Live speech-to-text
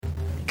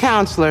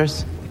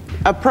Counselors,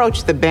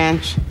 approach the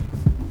bench.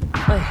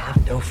 I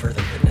have no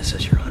further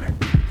witnesses, Your Honor.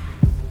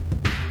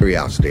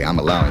 Curiosity, I'm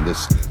allowing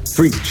this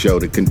freak show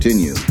to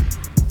continue.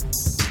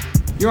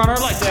 Your Honor,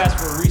 I'd like to ask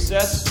for a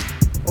recess.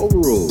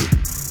 Overruled.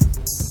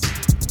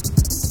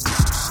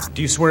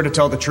 Do you swear to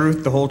tell the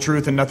truth, the whole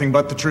truth, and nothing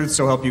but the truth,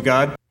 so help you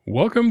God?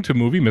 Welcome to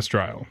Movie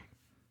Mistrial,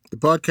 the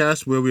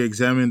podcast where we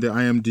examine the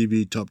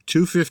IMDb Top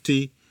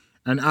 250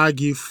 and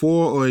argue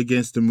for or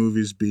against the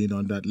movies being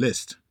on that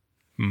list.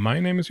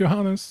 My name is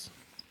Johannes.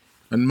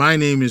 And my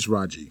name is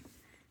Raji.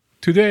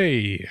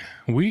 Today,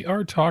 we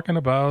are talking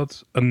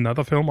about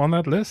another film on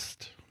that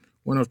list.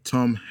 One of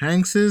Tom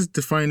Hanks's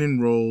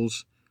defining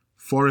roles,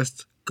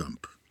 Forrest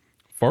Gump.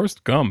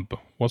 Forrest Gump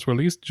was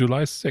released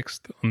July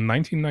 6th,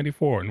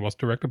 1994, and was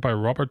directed by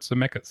Robert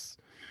Zemeckis.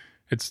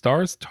 It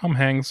stars Tom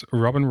Hanks,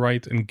 Robin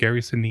Wright, and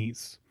Gary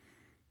Sinise.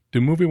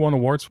 The movie won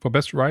awards for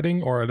Best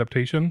Writing or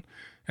Adaptation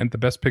and the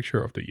Best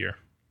Picture of the year.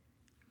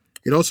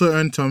 It also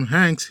earned Tom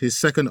Hanks his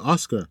second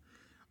Oscar,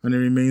 and he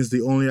remains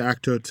the only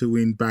actor to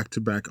win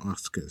back-to-back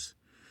Oscars.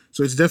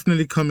 So it's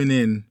definitely coming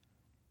in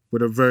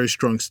with a very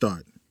strong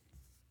start.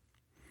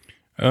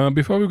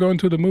 Before we go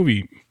into the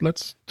movie,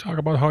 let's talk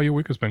about how your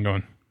week has been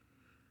going.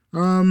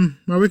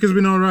 My week has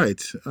been all right.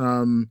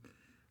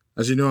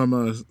 As you know,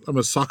 I'm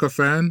a soccer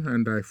fan,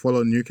 and I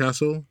follow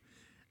Newcastle,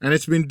 and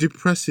it's been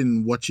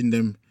depressing watching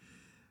them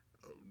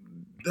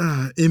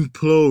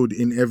implode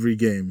in every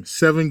game.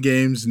 7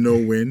 games, no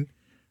win.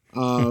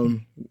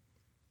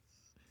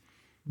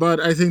 But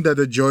I think that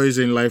the joys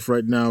in life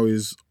right now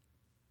is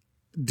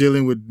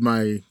dealing with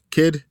my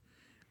kid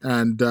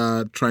and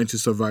trying to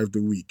survive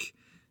the week.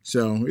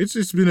 So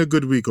it's been a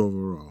good week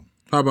overall.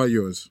 How about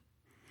yours?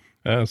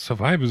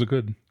 Survive is a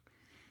good.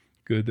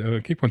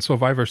 Keep when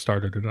Survivor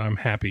started, and I'm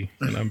happy,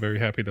 and I'm very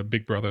happy that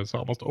Big Brother is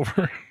almost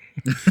over.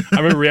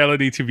 I'm a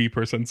reality TV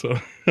person, so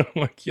I'm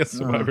like, yes,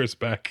 Survivor's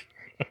back.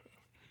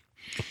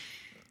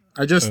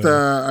 I just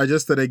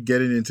started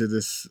getting into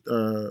this.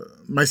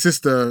 My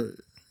sister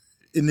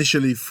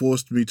initially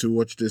forced me to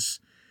watch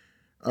this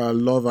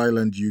Love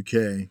Island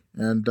UK,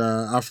 and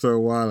after a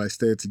while I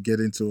started to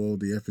get into all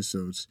the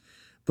episodes.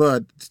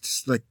 But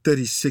it's like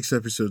 36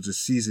 episodes a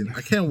season.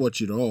 I can't watch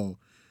it all.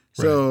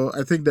 So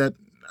I think that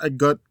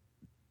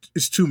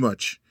it's too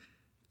much.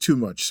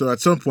 So at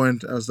some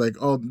point I was like,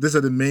 oh, these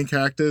are the main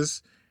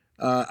characters.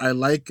 I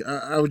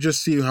would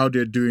just see how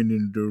they're doing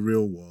in the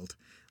real world.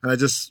 And I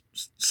just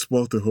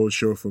spoiled the whole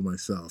show for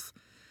myself.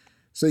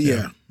 So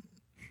yeah.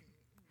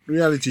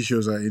 Reality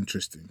shows are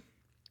interesting.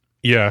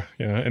 Yeah,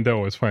 and I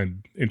always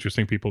find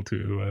interesting people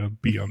to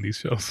be on these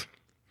shows.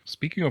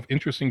 Speaking of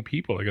interesting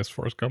people, I guess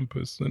Forrest Gump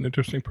is an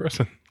interesting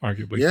person,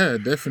 arguably. Yeah,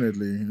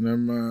 definitely. And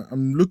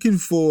I'm looking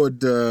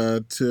forward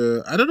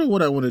to. I don't know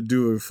what I want to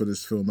do for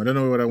this film. I don't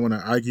know what I want to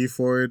argue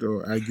for it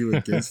or argue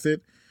against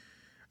it.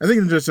 I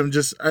think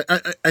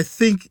I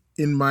think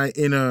in my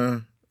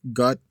inner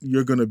gut,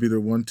 you're going to be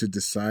the one to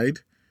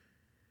decide.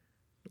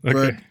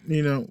 Okay.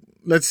 But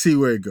let's see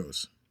where it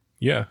goes.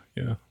 Yeah.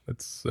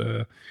 Let's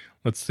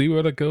see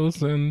where it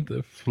goes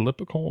and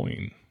flip a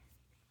coin.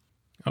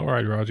 All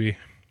right, Raji.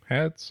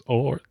 Heads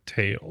or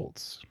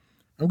tails?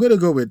 I'm going to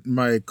go with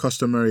my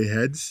customary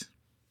heads.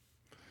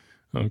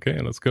 Okay,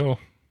 let's go.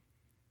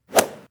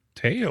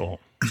 Tail.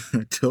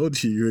 I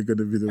told you were going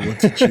to be the one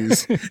to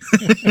choose.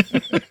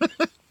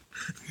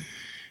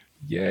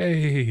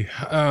 Yay.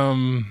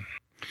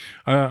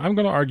 I'm going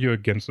to argue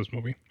against this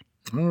movie.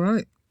 All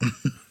right. I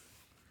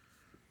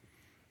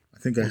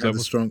think I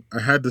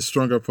had the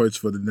stronger points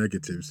for the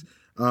negatives.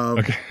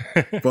 Okay.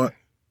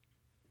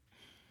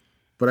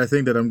 But I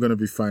think that I'm going to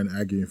be fine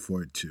arguing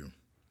for it too.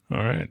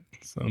 All right.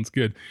 Sounds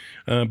good.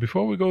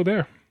 Before we go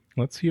there,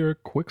 let's hear a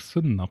quick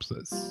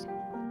synopsis.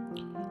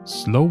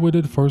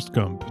 Slow-witted Forrest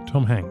Gump,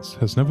 Tom Hanks,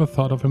 has never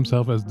thought of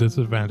himself as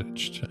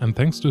disadvantaged, and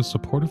thanks to his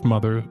supportive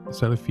mother,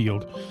 Sally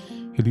Field,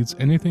 he leads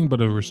anything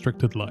but a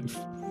restricted life.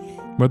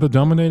 Whether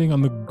dominating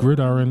on the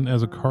gridiron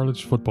as a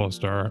college football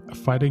star,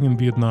 fighting in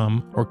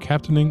Vietnam, or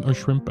captaining a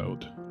shrimp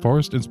boat,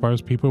 Forrest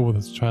inspires people with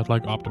his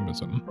childlike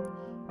optimism.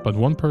 But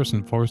one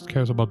person Forrest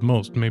cares about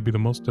most may be the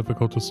most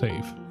difficult to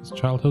save. His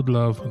childhood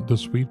love, the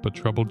sweet but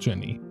troubled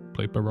Jenny,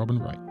 played by Robin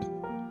Wright.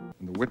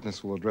 And the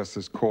witness will address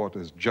this court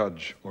as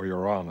Judge or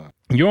Your Honor.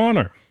 Your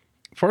Honor,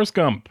 Forrest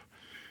Gump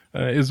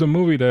is a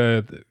movie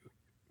that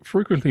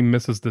frequently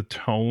misses the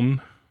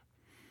tone.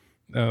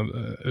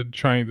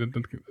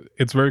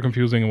 It's very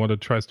confusing in what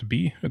it tries to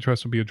be. It tries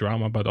to be a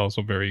drama, but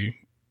also very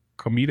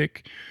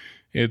comedic.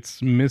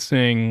 It's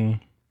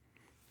missing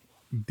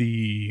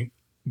the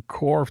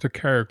core of the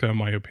character, in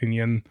my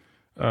opinion,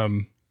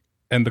 and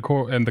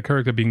the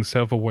character being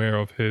self-aware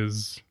of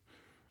his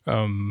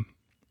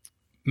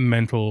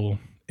mental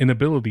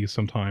inabilities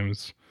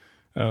sometimes,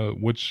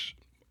 which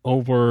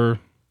over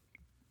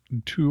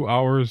 2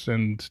 hours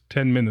and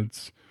 10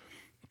 minutes,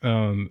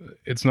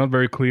 it's not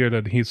very clear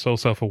that he's so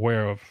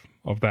self-aware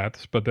of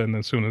that. But then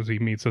as soon as he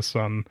meets his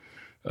son,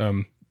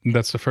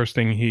 that's the first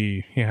thing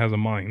he has in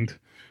mind.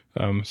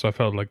 So I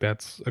felt like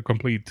that's a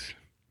complete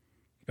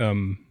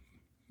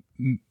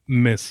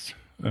miss,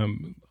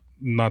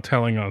 not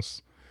telling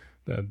us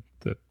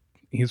that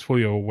he's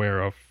fully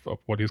aware of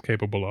what he's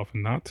capable of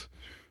and not.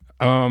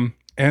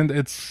 And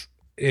it's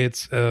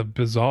a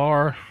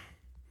bizarre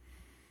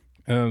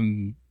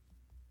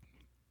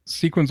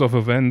sequence of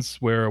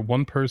events where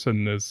one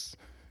person is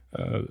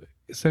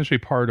essentially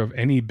part of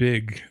any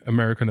big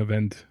American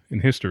event in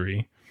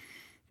history,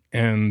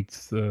 and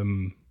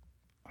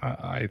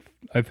I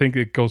think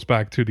it goes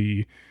back to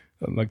the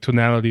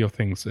tonality of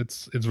things.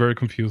 It's very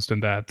confused in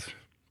that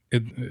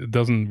it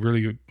doesn't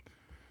really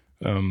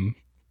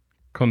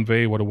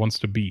convey what it wants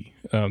to be.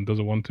 Does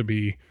it want to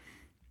be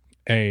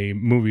a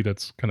movie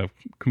that's kind of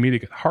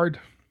comedic at heart?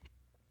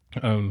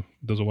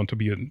 Does it want to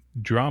be a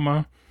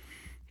drama?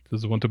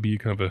 Does it want to be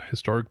kind of a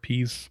historic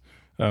piece?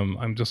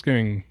 I'm just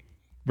getting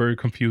very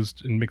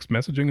confused in mixed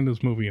messaging in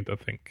this movie, and I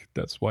think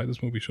that's why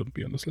this movie shouldn't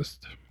be on this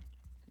list.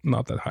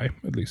 Not that high,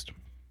 at least.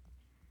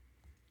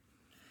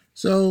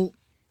 So,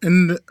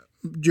 in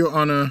Your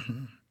Honor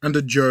and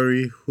the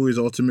jury, who is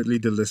ultimately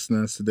the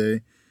listeners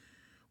today,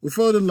 we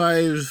follow the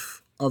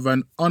lives of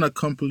an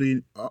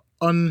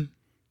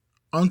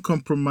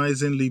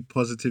uncompromisingly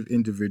positive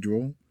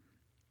individual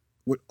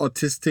with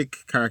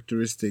autistic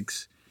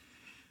characteristics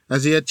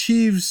as he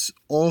achieves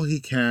all he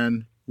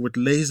can with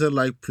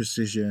laser-like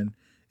precision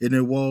in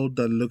a world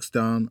that looks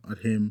down at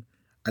him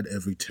at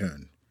every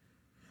turn.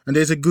 And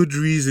there's a good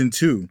reason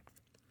too.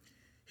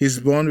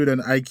 He's born with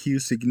an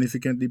IQ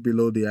significantly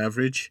below the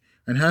average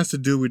and has to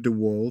do with the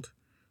world,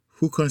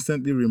 who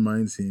constantly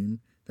reminds him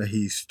that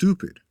he is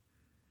stupid.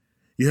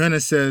 Johanna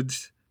said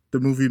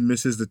the movie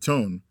misses the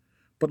tone,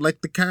 but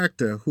like the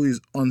character who is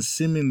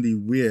unseemingly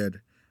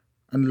weird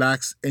and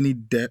lacks any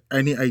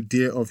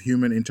idea of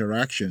human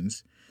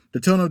interactions, the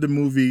tone of the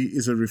movie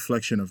is a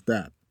reflection of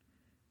that.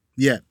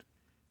 Yet,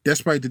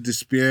 despite the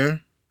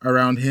despair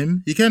around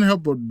him, he can't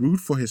help but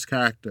root for his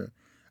character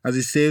as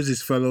he saves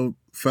his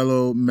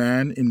fellow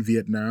man in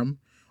Vietnam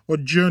or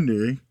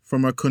journey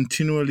from a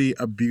continually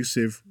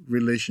abusive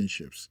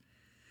relationships.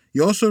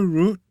 You also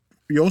root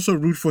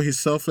for his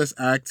selfless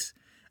acts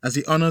as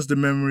he honors the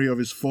memory of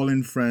his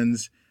fallen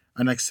friends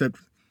and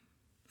accepts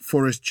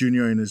Forrest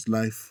Jr. in his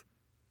life,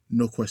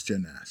 no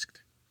question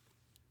asked.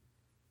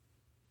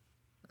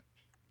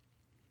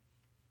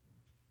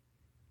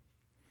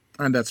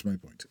 And that's my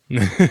point.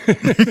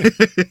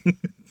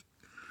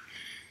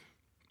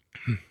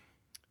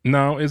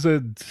 Now, is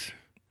it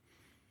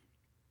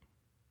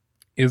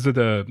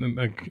a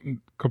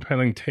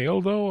compelling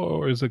tale, though,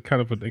 or is it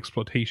kind of an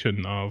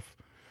exploitation of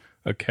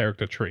a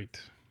character trait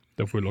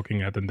that we're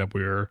looking at and that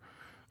we're,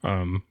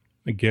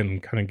 again,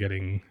 kind of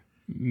getting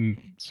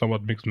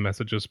somewhat mixed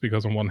messages?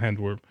 Because on one hand,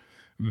 we're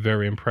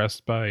very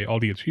impressed by all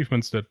the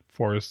achievements that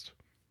Forrest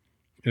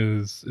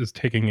is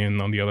taking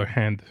in. On the other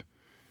hand,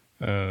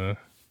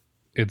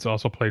 it's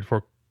also played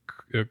for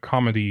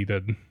comedy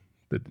that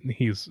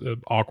he's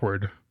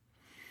awkward.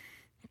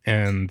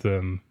 And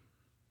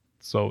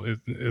so it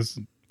is.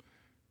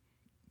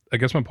 I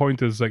guess my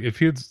point is, like, it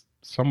feels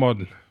somewhat,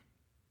 like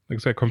I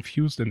said,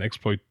 confused and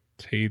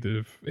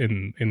exploitative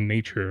in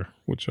nature,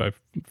 which I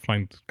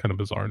find kind of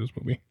bizarre in this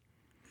movie.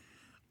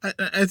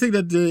 I think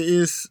that there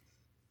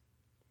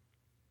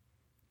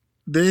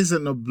is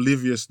an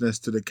obliviousness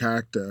to the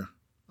character,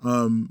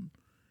 and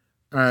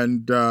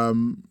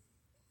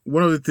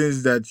one of the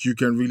things that you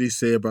can really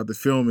say about the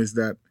film is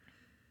that,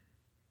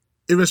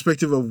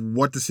 irrespective of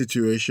what the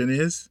situation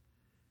is,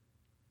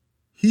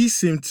 he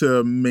seemed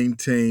to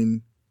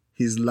maintain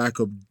his lack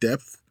of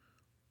depth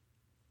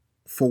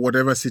for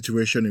whatever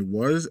situation it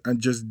was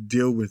and just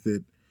deal with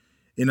it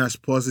in as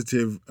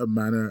positive a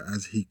manner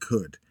as he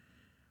could.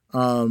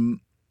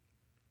 I'm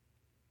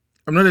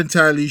not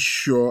entirely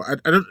sure.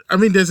 I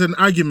mean, there's an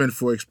argument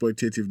for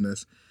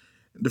exploitativeness.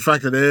 The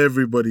fact that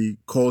everybody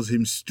calls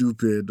him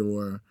stupid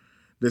or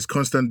there's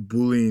constant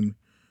bullying.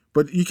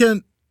 But you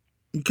can't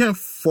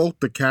fault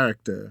the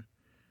character.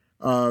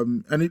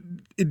 And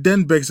it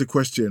then begs the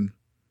question,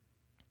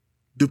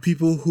 do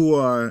people who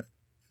are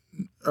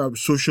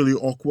socially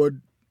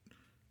awkward,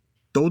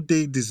 don't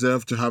they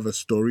deserve to have a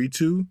story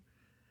too?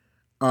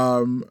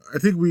 I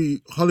think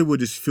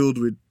Hollywood is filled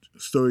with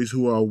stories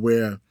who are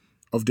aware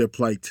of their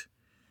plight,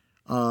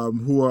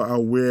 who are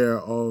aware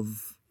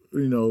of,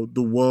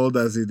 the world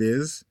as it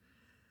is.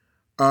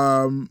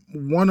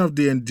 One of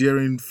the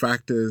endearing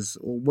factors,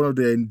 or one of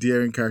the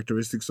endearing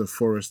characteristics of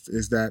Forrest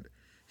is that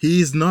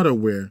he is not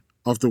aware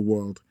of the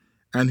world,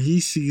 and he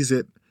sees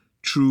it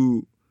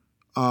through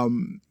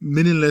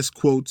meaningless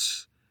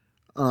quotes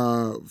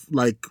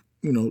like,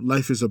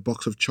 life is a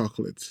box of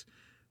chocolates,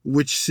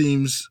 which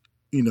seems,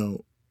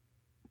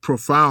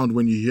 profound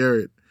when you hear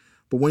it.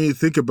 But when you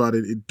think about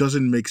it, it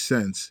doesn't make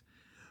sense.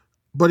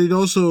 But it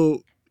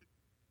also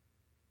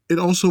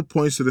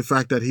points to the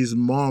fact that his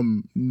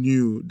mom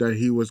knew that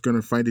he was going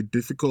to find it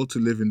difficult to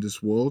live in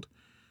this world.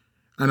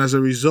 And as a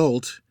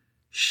result,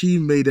 she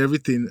made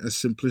everything as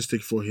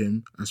simplistic for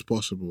him as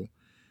possible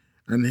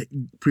and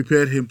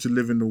prepared him to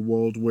live in a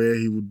world where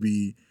he would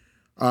be,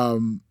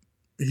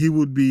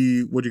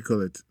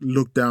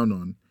 looked down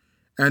on.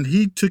 And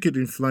he took it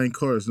in flying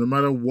colors, no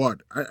matter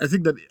what. I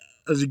think that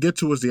as you get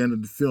towards the end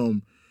of the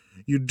film,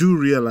 you do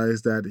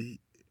realize that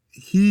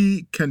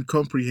he can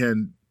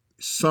comprehend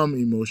some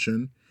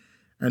emotion,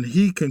 and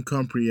he can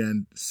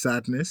comprehend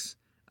sadness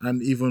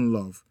and even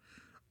love.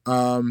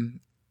 And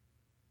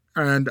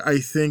I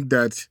think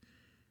that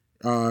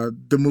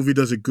the movie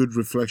does a good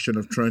reflection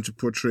of trying to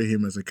portray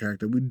him as a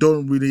character. We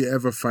don't really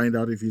ever find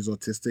out if he's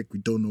autistic. We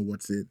don't know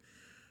what's it.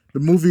 The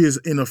movie is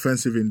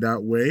inoffensive in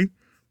that way,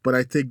 but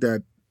I think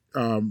that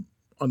on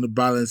the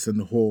balance and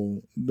the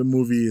whole, the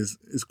movie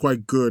is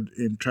quite good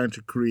in trying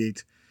to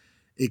create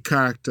a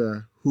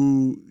character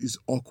who is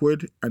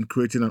awkward and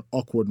creating an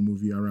awkward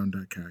movie around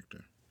that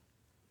character.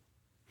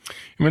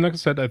 I mean, like I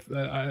said,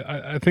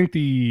 I think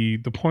the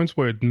points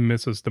where it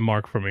misses the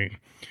mark for me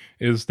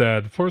is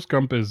that Forrest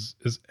Gump is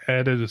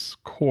at its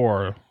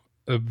core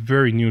a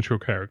very neutral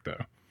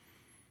character,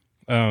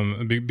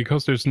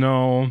 because there's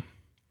no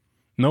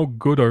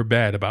good or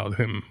bad about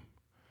him,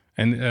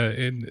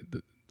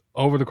 and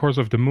over the course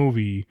of the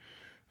movie,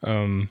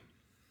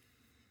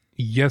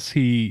 yes,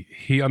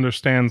 he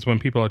understands when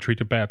people are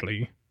treated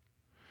badly,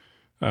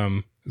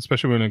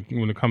 especially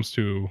when it comes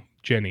to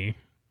Jenny.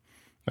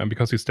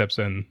 Because he steps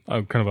in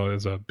kind of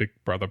as a big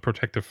brother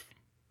protective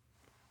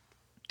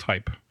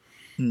type,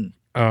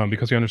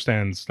 because he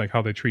understands like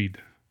how they treat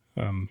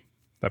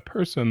that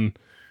person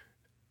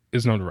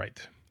is not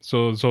right.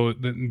 So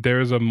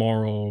there is a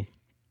moral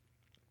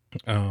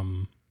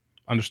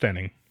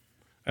understanding,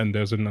 and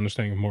there's an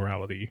understanding of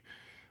morality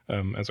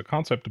as a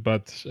concept.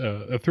 But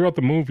throughout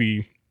the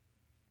movie,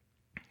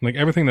 like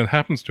everything that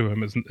happens to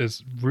him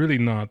is really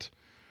not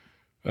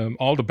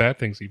all the bad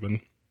things even.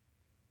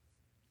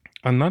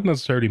 Are not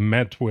necessarily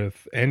met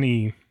with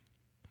any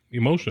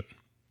emotion.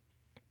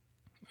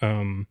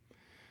 And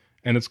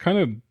it's kind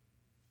of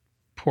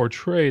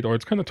portrayed, or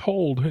it's kind of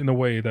told in a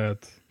way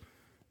that,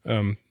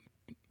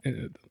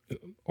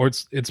 or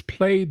it's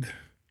played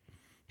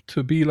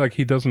to be like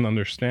he doesn't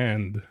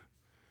understand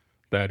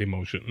that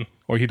emotion,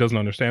 or he doesn't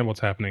understand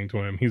what's happening to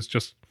him. He's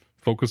just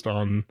focused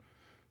on,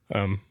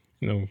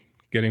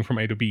 getting from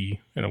A to B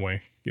in a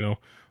way,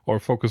 or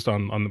focused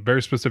on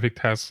very specific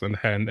tasks in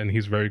hand, and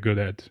he's very good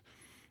at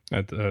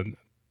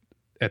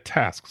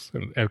tasks,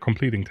 at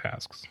completing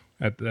tasks,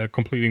 at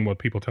completing what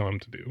people tell him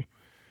to do,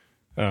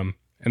 and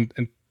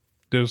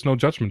there's no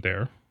judgment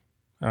there.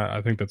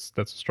 I think that's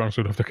a strong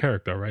suit of the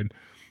character, right?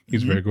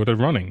 He's very good at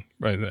running,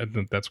 right?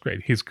 That's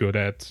great. He's good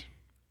at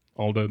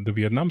all the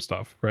Vietnam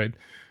stuff, right?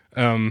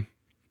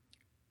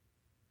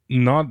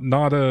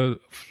 Not a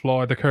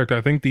flaw at the character.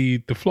 I think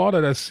the flaw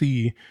that I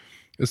see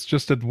is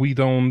just that we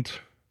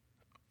don't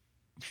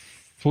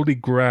fully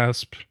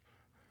grasp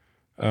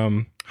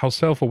how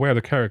self-aware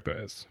the character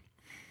is,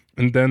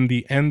 and then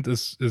the end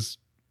is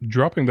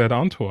dropping that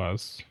onto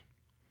us,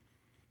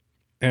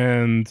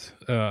 and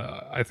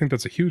I think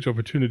that's a huge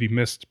opportunity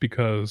missed,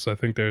 because I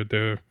think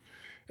there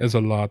is a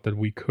lot that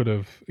we could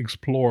have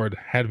explored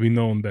had we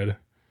known that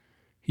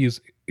he is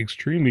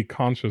extremely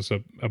conscious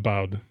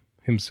about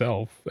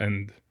himself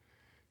and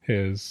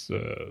his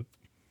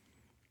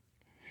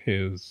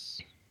and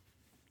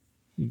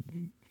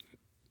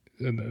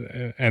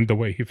the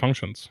way he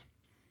functions.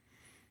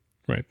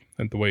 Right,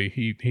 and the way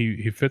he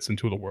fits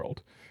into the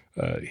world.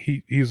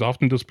 He's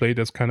often displayed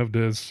as kind of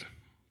this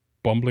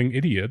bumbling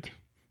idiot.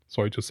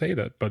 Sorry to say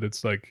that, but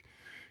it's like,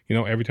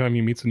 every time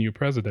he meets a new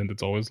president,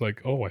 it's always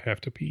like, oh, I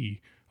have to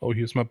pee. Oh,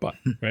 here's my butt,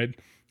 right?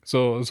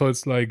 So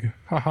it's like,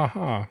 ha ha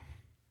ha,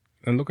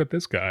 and look at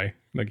this guy.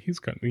 Like he's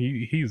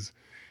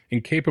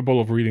incapable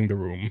of reading the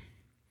room,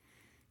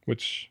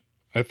 which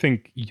I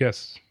think,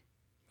 yes,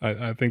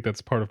 I think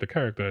that's part of the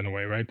character in a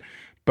way, right?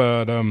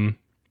 But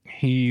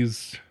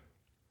he's.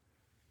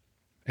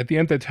 At the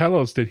end, they tell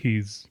us that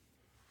he's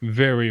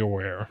very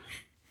aware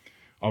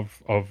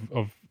of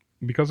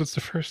because it's the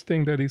first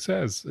thing that he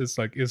says. It's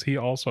like, is he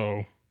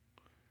also,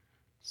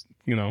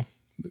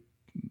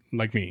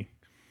 like me?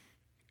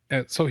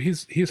 And so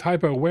he's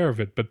hyper aware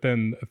of it. But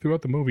then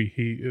throughout the movie,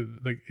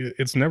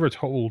 it's never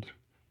told.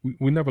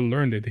 We never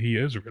learned that he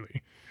is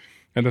really,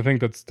 and I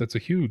think that's a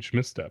huge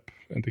misstep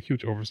and a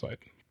huge oversight.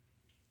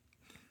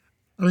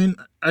 I mean,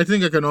 I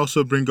think I can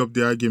also bring up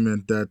the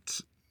argument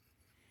that,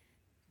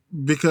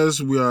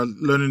 because we are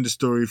learning the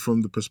story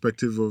from the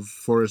perspective of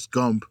Forrest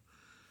Gump,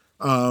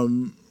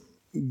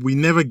 we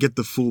never get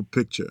the full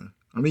picture.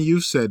 I mean,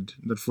 you've said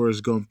that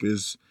Forrest Gump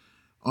is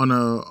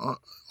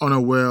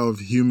unaware of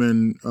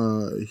human.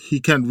 He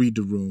can't read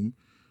the room.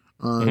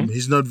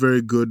 He's not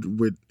very good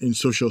in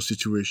social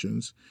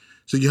situations.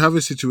 So you have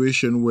a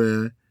situation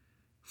where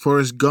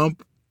Forrest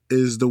Gump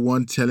is the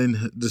one telling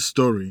the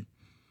story,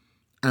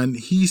 and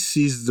he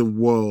sees the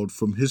world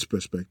from his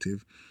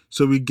perspective.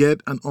 So we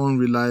get an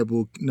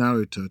unreliable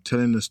narrator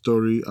telling a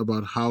story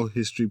about how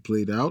history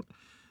played out.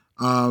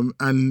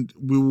 And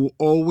we will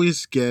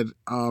always get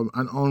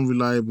an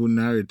unreliable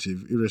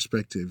narrative,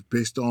 irrespective,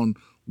 based on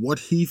what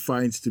he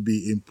finds to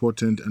be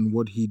important and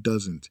what he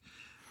doesn't.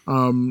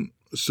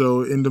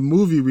 So in the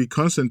movie, we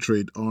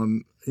concentrate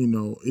on,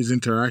 his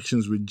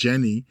interactions with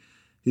Jenny,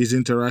 his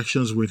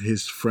interactions with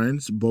his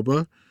friends,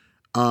 Bubba,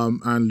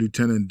 and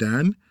Lieutenant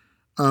Dan.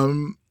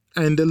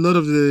 and a lot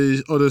of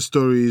the other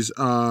stories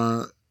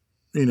are,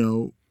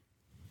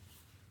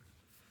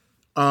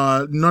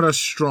 not as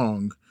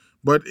strong.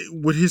 But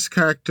with his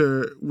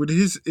character, with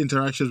his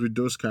interactions with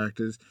those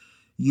characters,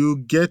 you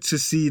get to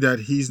see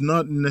that he's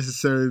not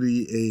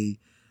necessarily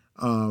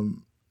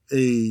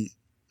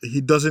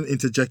he doesn't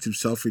interject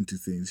himself into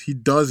things. He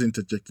does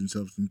interject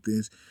himself in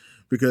things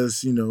because,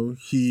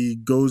 he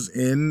goes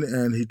in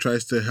and he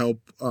tries to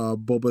help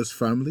Bubba's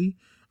family.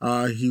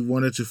 He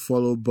wanted to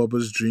follow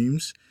Bubba's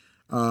dreams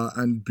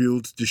and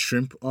build the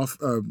shrimp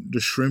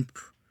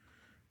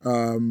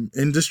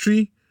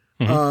industry.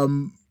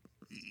 Mm-hmm.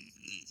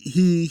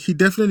 He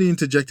definitely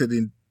interjected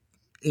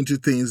into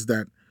things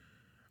that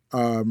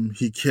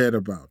he cared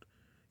about.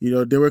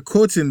 There were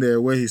quotes in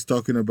there where he's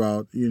talking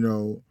about,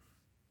 where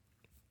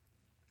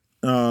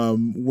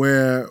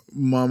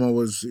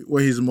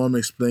his mom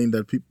explained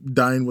that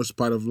dying was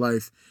part of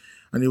life,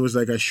 and he was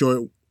like, I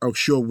sure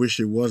wish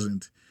it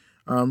wasn't.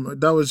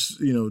 That was,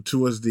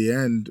 towards the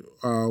end,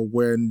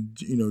 when,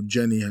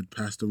 Jenny had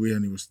passed away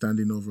and he was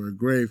standing over her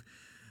grave.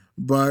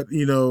 But,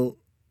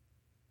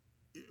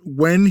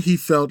 when he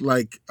felt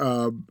like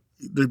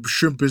the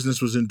shrimp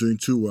business wasn't doing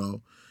too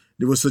well,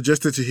 it was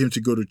suggested to him to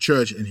go to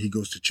church, and he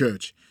goes to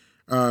church.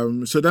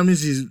 So that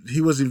means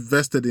he was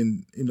invested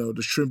in,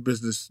 the shrimp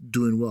business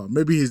doing well.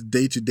 Maybe his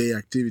day-to-day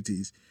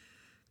activities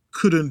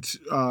didn't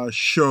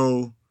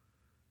show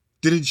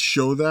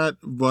that,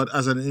 but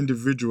as an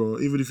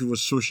individual, even if he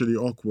was socially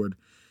awkward,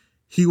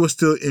 he was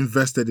still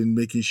invested in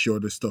making sure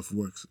the stuff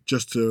works,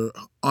 just to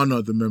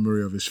honor the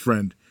memory of his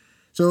friend.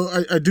 So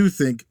I do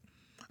think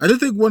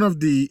one of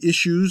the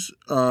issues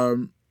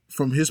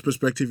from his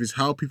perspective is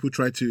how people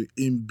try to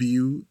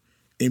imbue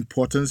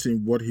importance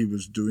in what he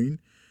was doing.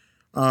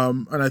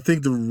 And I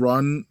think the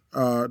run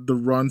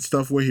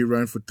stuff where he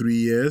ran for 3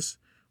 years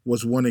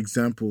was one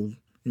example.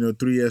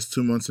 3 years,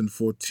 2 months, and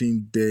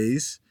 14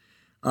 days.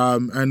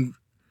 And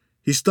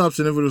he stops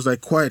and everyone was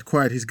like,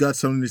 quiet, he's got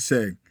something to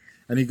say.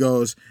 And he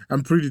goes,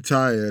 I'm pretty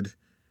tired.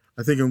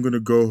 I think I'm going to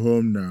go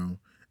home now.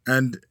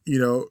 And,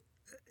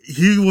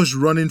 he was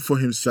running for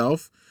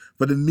himself,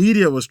 but the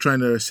media was trying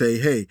to say,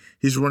 hey,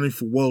 he's running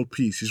for world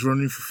peace. He's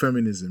running for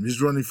feminism.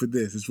 He's running for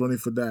this. He's running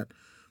for that.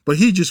 But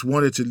he just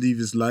wanted to live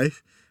his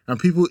life, and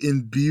people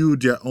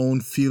imbued their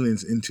own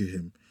feelings into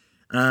him.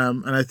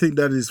 And I think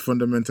that is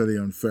fundamentally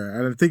unfair.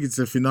 And I think it's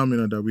a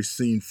phenomenon that we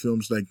see in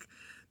films like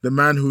The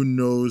Man Who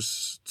Knew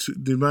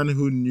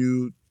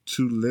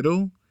Too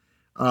Little,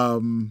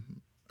 and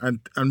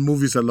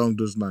movies along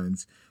those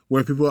lines,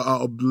 where people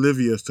are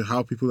oblivious to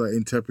how people are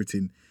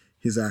interpreting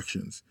his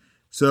actions.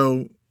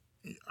 So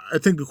I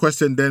think the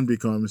question then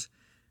becomes,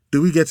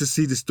 do we get to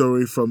see the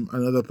story from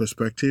another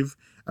perspective?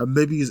 And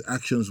maybe his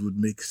actions would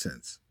make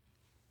sense.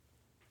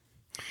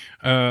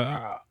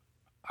 I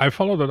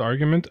follow that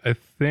argument. I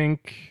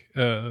think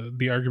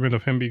the argument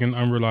of him being an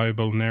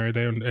unreliable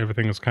narrator and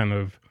everything is kind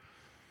of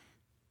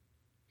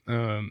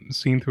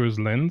seen through his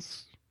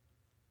lens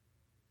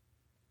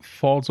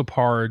falls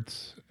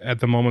apart at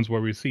the moments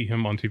where we see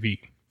him on TV.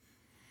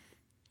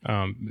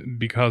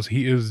 Because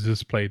he is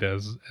displayed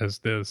as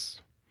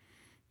this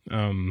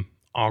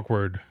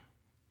awkward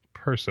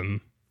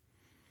person.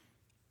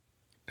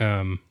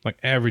 Like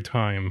every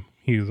time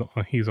he's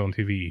on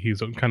TV,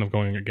 he's kind of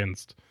going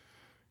against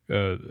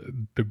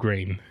the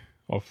grain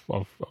of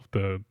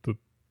the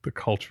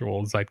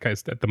cultural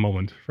zeitgeist at the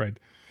moment, right?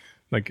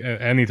 Like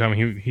anytime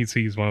he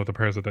sees one of the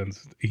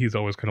presidents, he's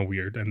always kind of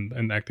weird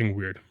and acting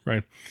weird,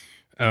 right?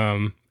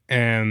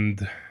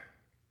 And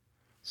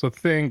so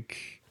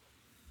think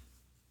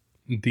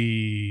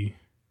the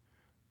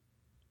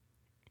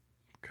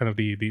kind of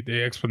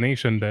the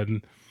explanation that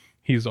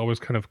he's always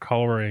kind of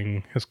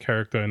coloring his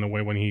character in a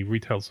way when he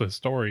retells his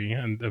story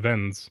and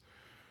events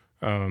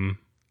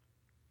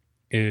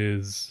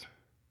is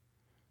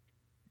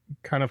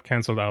kind of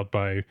canceled out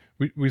by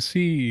we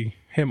see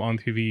him on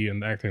TV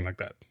and acting like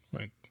that,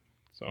 right?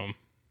 So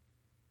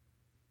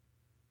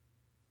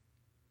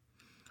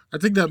I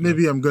think that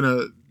maybe I'm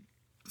gonna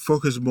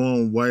focus more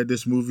on why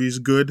this movie is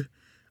good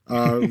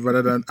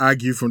rather than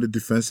argue from the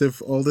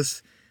defensive all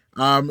this.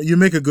 You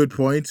make a good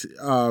point.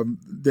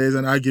 There's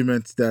an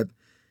argument that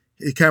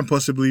it can't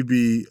possibly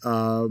be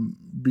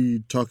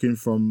talking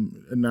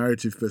from a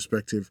narrative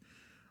perspective,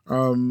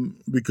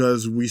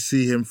 because we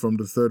see him from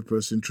the third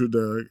person through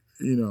the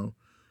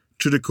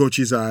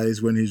coach's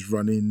eyes when he's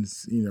running,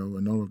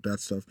 and all of that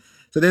stuff.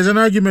 So there's an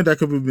argument that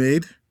could be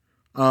made,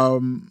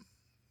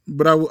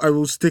 but I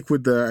will stick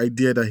with the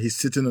idea that he's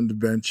sitting on the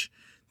bench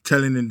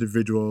telling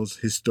individuals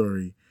his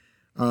story.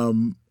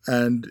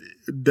 And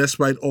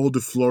despite all the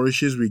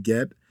flourishes we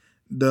get,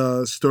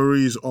 the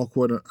story is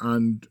awkward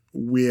and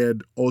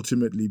weird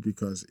ultimately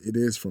because it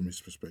is from his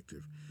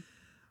perspective.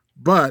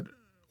 But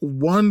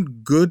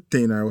one good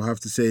thing I will have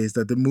to say is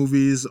that the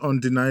movie is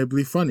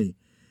undeniably funny.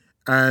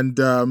 And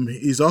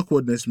his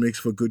awkwardness makes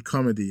for good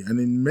comedy. And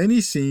in many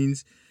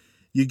scenes,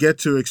 you get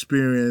to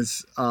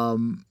experience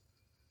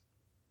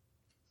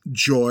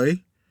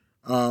joy,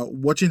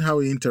 watching how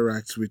he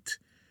interacts with,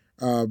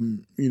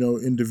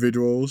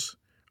 individuals.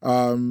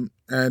 And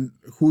and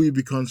who he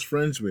becomes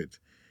friends with.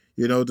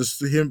 You know, the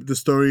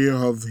story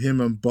of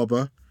him and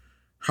Bubba,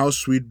 how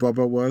sweet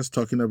Bubba was,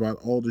 talking about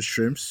all the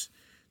shrimps,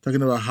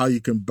 talking about how you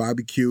can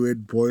barbecue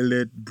it, boil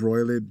it,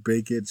 broil it,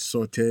 bake it,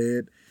 saute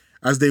it.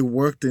 As they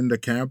worked in the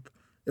camp,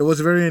 it was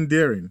very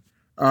endearing.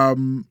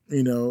 You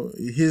know,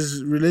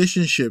 his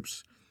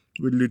relationships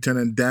with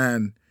Lieutenant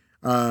Dan,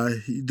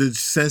 the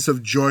sense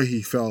of joy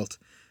he felt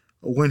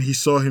when he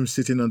saw him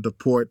sitting on the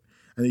port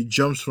and he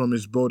jumps from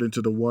his boat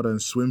into the water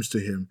and swims to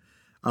him.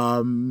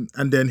 And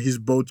then his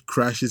boat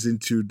crashes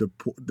into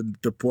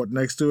the port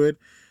next to it,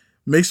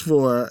 makes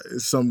for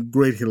some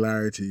great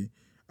hilarity.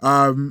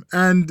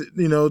 And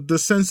you know, the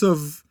sense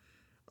of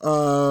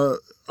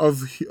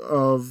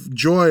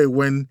joy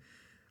when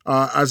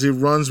as he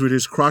runs with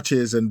his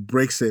crutches and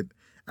breaks it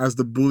as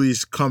the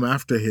bullies come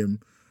after him,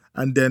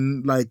 and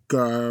then like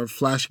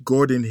Flash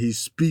Gordon, he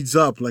speeds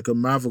up like a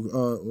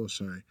Marvel.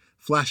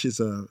 Flash is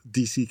a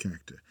DC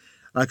character,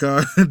 like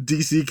a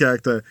DC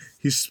character.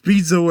 He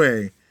speeds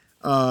away,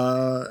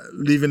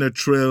 leaving a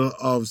trail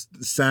of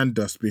sand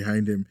dust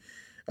behind him.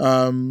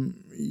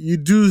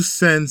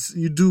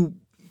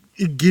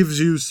 It gives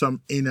you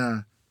some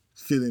inner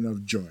feeling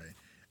of joy.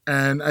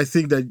 And I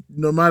think that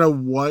no matter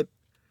what,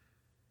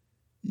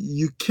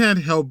 you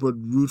can't help but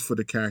root for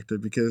the character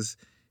because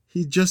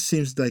he just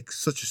seems like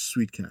such a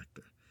sweet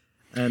character.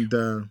 And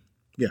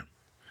yeah.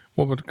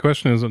 Well, but the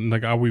question is,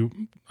 like, are we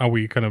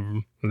kind of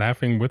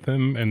laughing with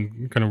him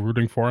and kind of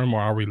rooting for him,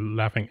 or are we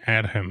laughing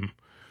at him?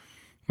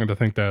 And I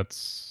think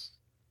that's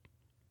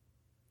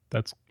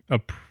a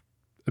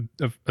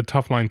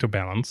tough line to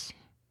balance.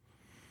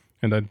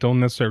 And I don't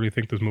necessarily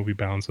think this movie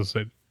balances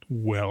it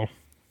well.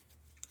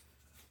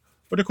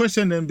 But the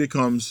question then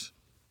becomes,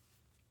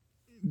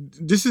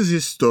 this is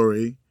his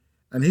story,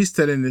 and he's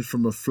telling it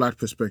from a flat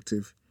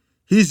perspective.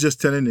 He's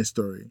just telling his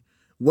story.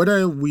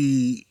 Whether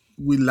we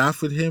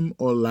laugh with him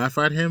or laugh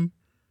at him,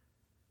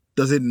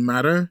 does it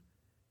matter,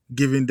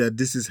 given that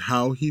this is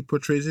how he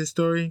portrays his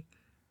story?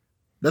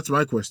 That's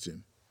my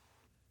question.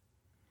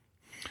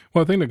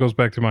 Well, I think that goes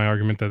back to my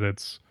argument that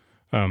it's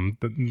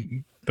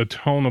the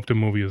tone of the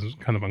movie is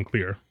kind of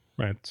unclear,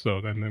 right?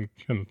 So then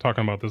kind of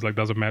talking about this, like,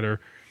 does it matter?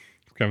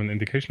 It's kind of an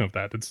indication of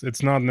that.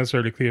 It's not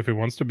necessarily clear if it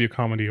wants to be a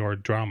comedy or a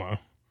drama,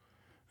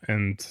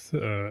 and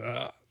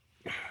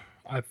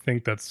I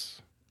think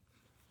that's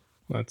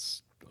a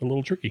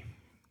little tricky.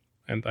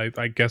 And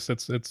I guess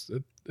it's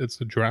a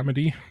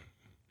dramedy.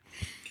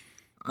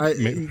 I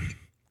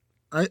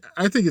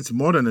think it's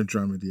more than a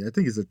dramedy. I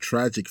think it's a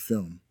tragic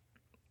film.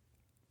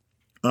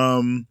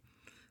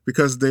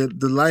 Because the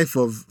life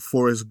of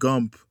Forrest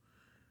Gump,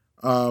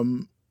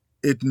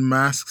 it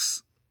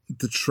masks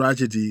the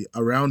tragedy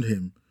around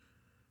him.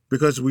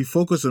 Because we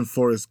focus on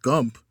Forrest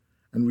Gump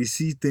and we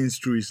see things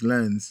through his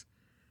lens,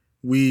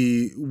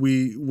 we're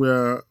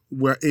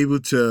able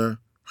to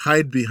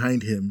hide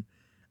behind him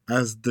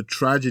as the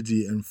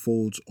tragedy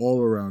unfolds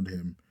all around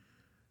him.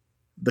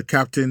 The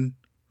captain,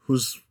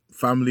 whose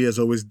family has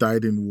always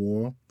died in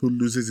war, who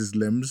loses his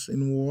limbs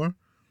in war.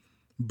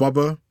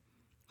 Bubba,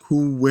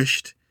 who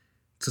wished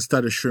to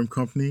start a shrimp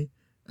company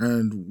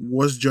and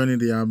was joining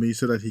the army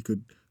so that he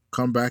could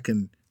come back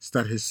and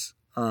start his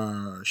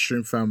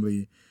shrimp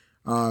family.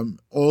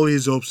 All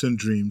his hopes and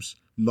dreams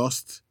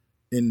lost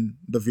in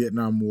the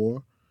Vietnam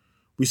War.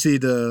 We see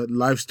the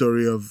life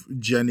story of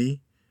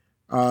Jenny,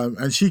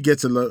 and she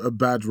gets a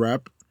bad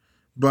rap,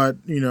 but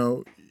you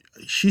know,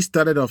 she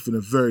started off in a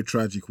very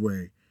tragic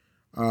way,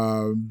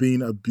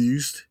 being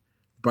abused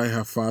by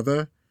her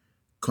father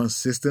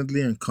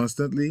consistently and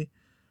constantly.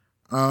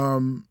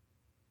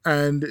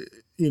 And,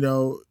 you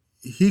know,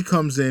 he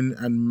comes in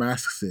and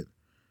masks it.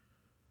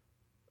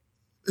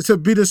 It's a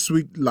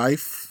bittersweet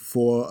life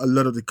for a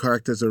lot of the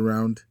characters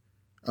around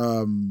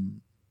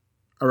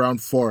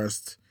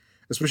Forrest,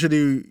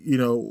 especially, you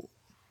know,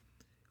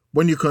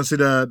 when you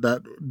consider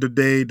that the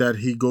day that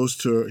he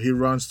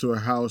runs to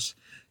her house,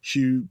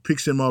 she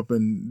picks him up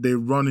and they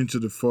run into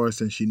the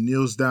forest and she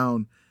kneels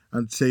down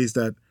and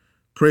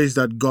prays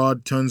that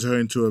God turns her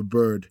into a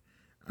bird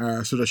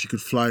so that she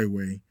could fly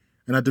away.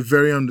 And at the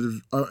very end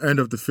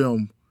of the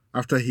film,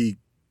 after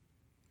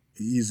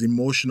he's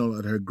emotional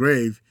at her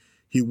grave,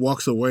 he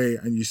walks away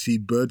and you see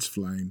birds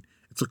flying.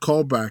 It's a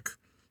callback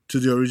to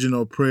the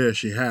original prayer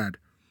she had.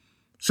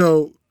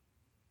 So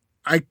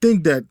I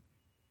think that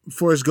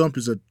Forrest Gump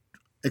is an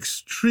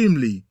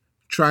extremely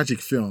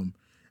tragic film.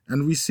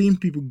 And we've seen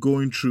people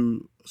going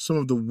through some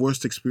of the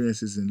worst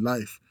experiences in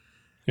life.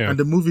 Yeah. And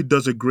the movie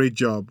does a great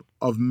job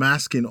of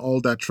masking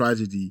all that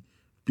tragedy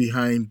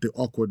behind the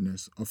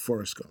awkwardness of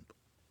Forrest Gump.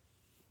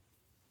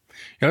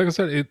 Yeah, like I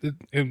said,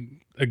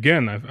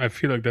 again, I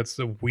feel like that's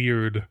a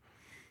weird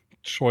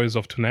choice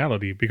of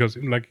tonality because,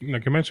 like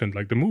you mentioned,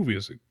 like the movie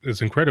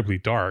is incredibly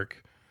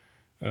dark,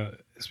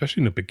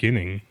 especially in the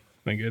beginning.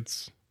 Like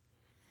it's,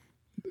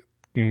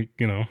 you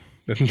know,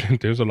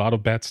 there's a lot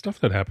of bad stuff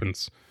that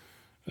happens,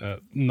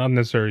 not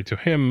necessarily to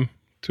him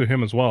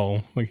as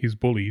well. Like he's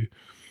bullied,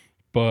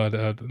 but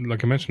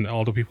like I mentioned,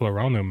 all the people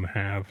around him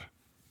have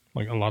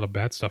like a lot of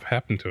bad stuff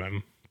happen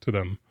to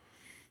them,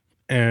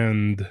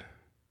 and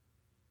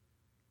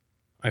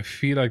I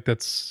feel like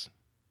that's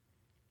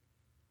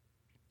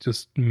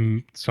just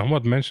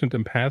somewhat mentioned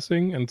in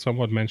passing and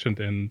somewhat mentioned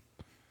in.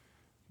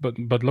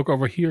 But look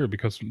over here,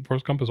 because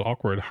Forrest Gump is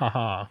awkward,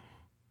 haha.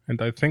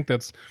 And I think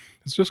it's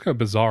just kind of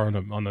bizarre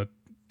on the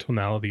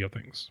tonality of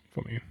things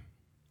for me.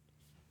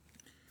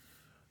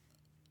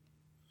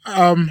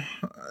 I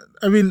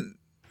mean,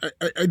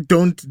 I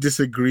don't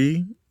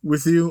disagree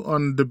with you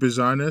on the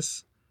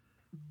bizarreness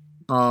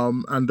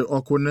and the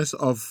awkwardness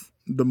of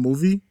the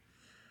movie.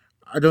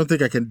 I don't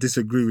think I can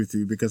disagree with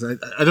you because I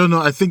don't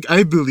know.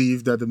 I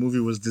believe that the movie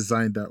was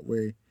designed that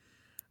way.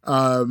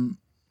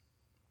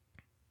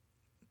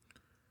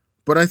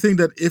 But I think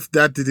that if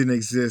that didn't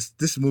exist,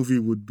 this movie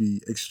would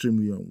be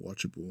extremely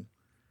unwatchable.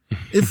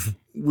 If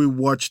we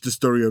watched the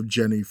story of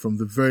Jenny from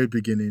the very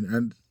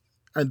beginning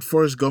and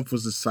Forrest Gump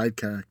was the side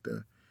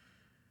character,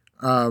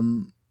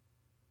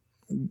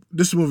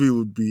 this movie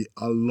would be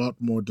a lot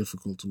more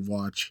difficult to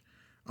watch.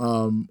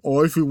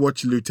 Or if we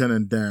watch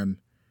Lieutenant Dan,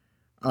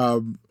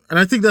 and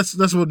I think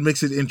that's what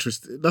makes it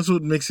interesting. That's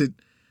what makes it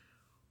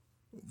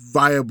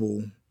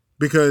viable,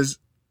 because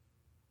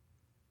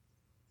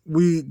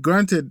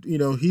granted,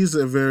 he's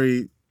a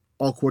very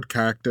awkward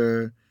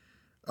character.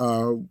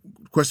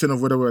 Question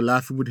of whether we're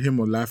laughing with him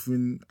or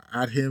laughing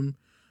at him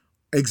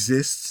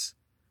exists.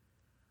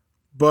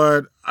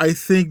 But I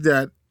think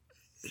that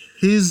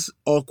his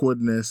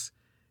awkwardness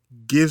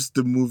gives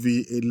the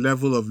movie a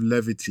level of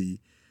levity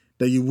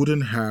that you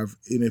wouldn't have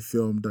in a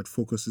film that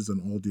focuses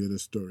on all the other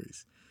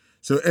stories.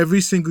 So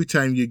every single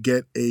time you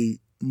get a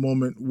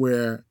moment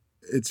where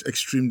it's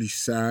extremely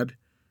sad,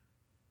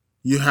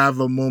 you have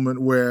a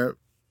moment where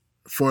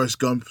Forrest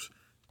Gump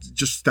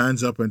just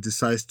stands up and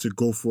decides to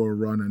go for a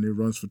run, and he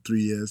runs for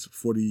 3 years,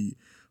 for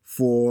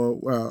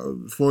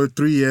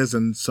 3 years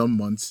and some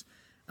months,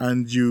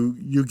 and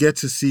you get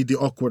to see the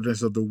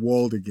awkwardness of the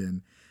world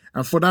again.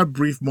 And for that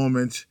brief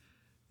moment,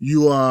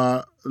 you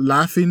are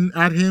laughing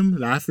at him,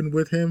 laughing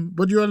with him,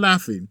 but you're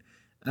laughing.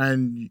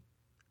 And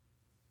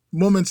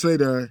moments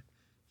later,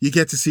 you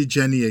get to see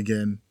Jenny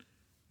again.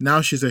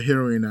 Now she's a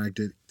heroin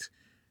addict,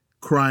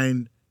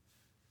 crying,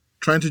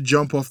 trying to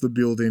jump off the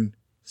building,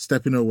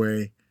 stepping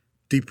away,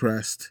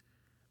 depressed,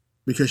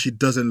 because she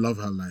doesn't love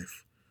her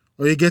life.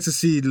 Or you get to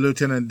see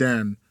Lieutenant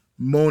Dan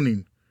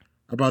moaning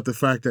about the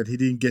fact that he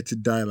didn't get to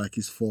die like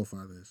his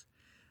forefathers.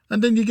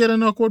 And then you get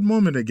an awkward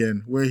moment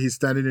again where he's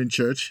standing in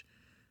church,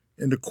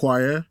 in the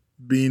choir,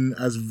 being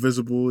as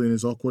visible in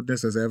his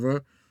awkwardness as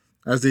ever,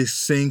 as they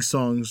sing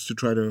songs to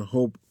try to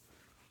hope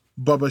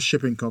Bubba's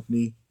shipping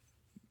company,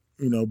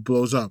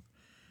 blows up.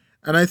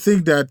 And I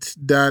think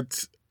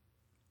that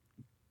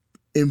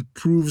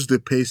improves the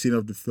pacing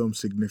of the film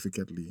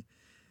significantly.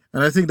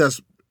 And I think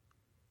that's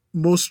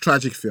most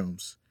tragic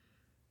films.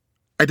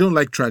 I don't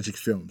like tragic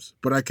films,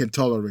 but I can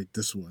tolerate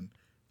this one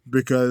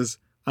because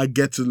I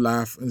get to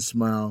laugh and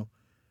smile.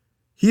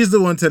 He's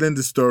the one telling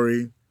the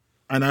story,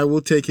 and I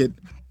will take it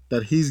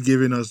that he's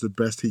giving us the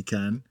best he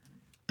can,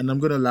 and I'm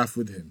going to laugh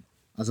with him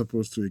as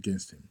opposed to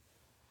against him.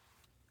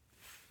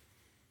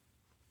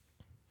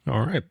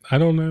 All right. I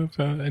don't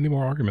have any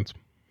more arguments.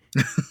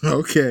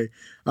 Okay.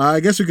 I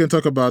guess we can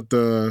talk about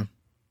the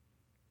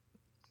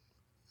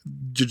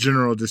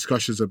general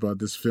discussions about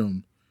this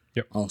film.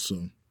 Yep.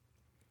 Also.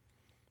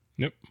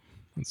 Yep.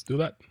 Let's do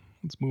that.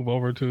 Let's move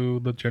over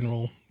to the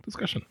general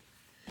discussion.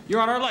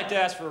 Your Honor, I'd like to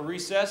ask for a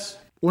recess.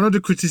 One of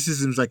the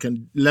criticisms I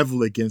can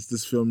level against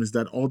this film is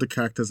that all the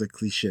characters are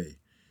cliche.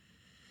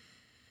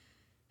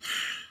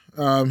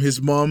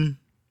 His mom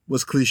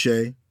was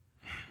cliche.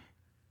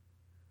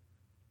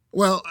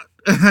 Well,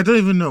 I don't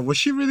even know. Was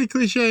she really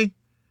cliche?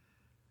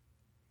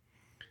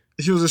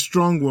 She was a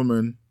strong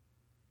woman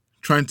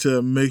trying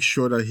to make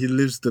sure that he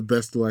lives the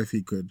best life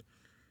he could.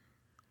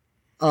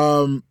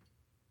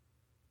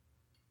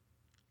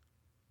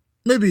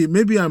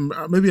 Maybe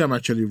I'm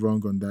actually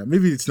wrong on that.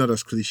 Maybe it's not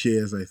as cliche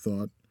as I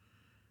thought.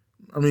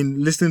 I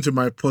mean, listening to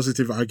my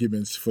positive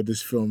arguments for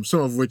this film, some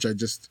of which I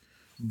just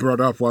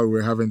brought up while we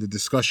were having the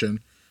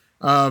discussion,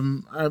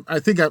 I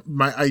think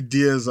my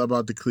ideas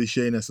about the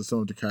clichéness of some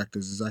of the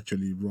characters is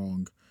actually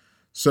wrong.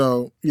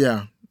 So,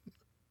 yeah.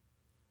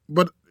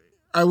 But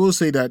I will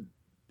say that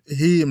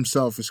he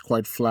himself is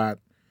quite flat.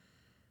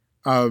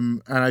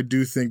 And I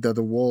do think that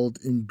the world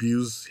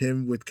imbues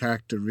him with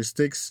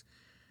characteristics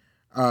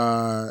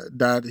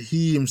that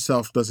he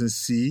himself doesn't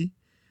see.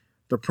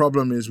 The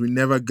problem is we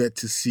never get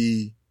to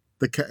see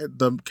the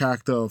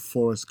character of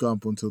Forrest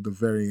Gump until the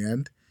very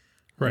end.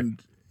 Right.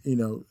 And,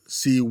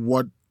 see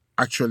what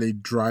actually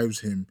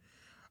drives him.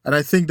 And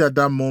I think that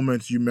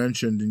moment you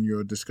mentioned in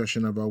your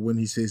discussion about when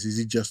he says, "Is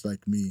he just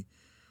like me?"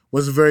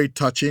 was very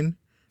touching.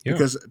 Yeah.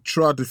 Because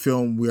throughout the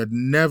film, we had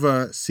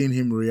never seen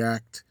him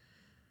react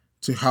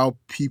to how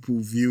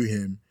people view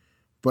him.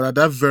 But at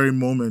that very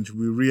moment,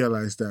 we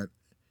realized that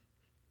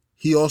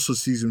he also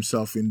sees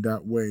himself in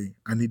that way,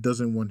 and he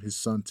doesn't want his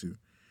son to.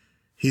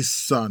 His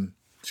son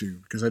to,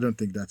 because I don't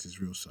think that's his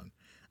real son.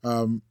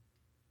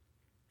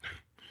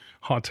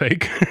 Hot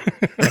take.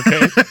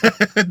 Okay.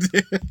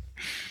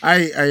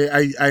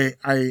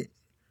 I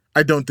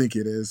don't think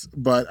it is,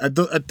 but I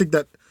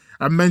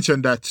I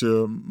mentioned that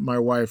to my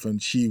wife,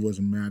 and she was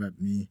mad at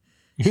me.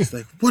 She's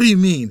like, "What do you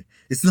mean?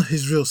 It's not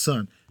his real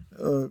son."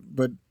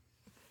 But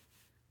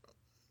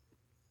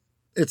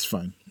it's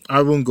fine.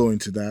 I won't go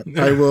into that.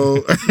 I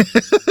will.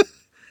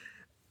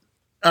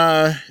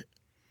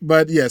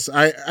 But yes,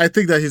 I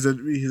think that he's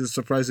a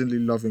surprisingly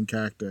loving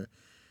character,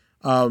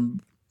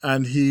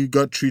 and he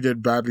got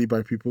treated badly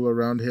by people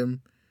around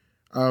him,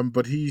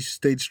 but he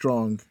stayed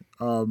strong,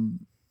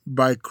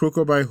 by crook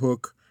or by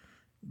hook,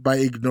 by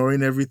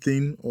ignoring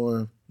everything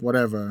or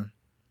whatever.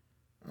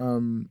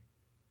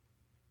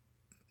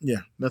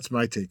 Yeah, that's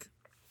my take.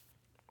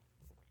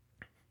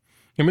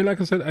 I mean, like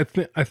I said,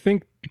 I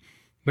think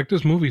like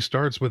this movie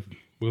starts with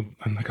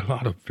like a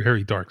lot of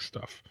very dark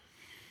stuff,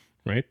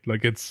 right?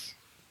 Like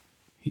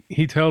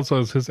he tells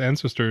us his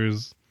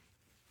ancestors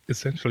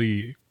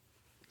essentially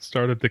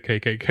started the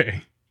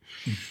KKK.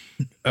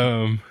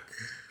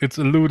 It's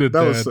alluded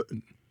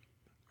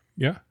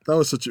yeah. That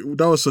was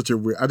such a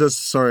weird.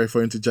 Sorry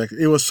for interjecting.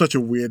 It was such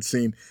a weird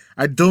scene.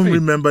 I don't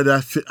remember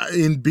that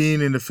in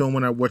being in the film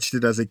when I watched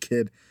it as a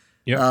kid.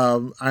 Yeah.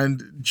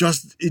 And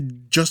just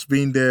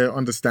being there,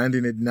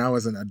 understanding it now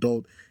as an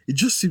adult, it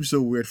just seems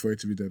so weird for it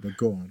to be there. But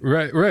go on.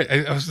 Right.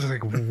 I was just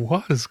like,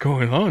 what is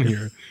going on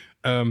here?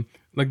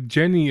 Like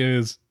Jenny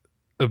is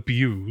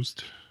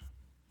abused,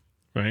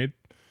 right?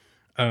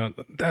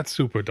 That's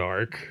super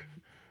dark.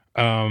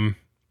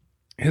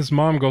 His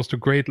mom goes to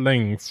great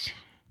lengths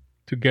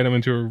to get him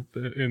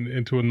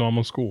into a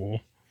normal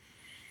school.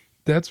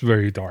 That's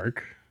very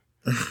dark.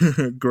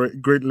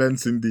 great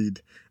lengths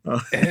indeed.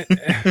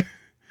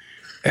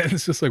 And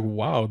it's just like,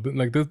 wow,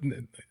 like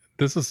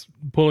this is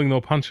pulling no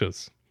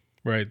punches,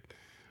 right?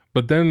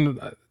 But then,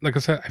 like I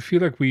said, I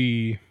feel like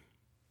the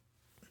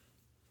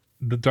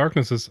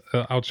darkness is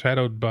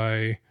outshadowed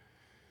by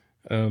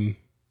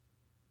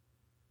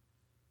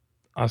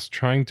us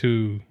trying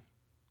to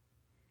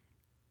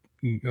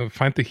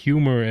find the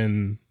humor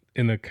in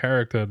a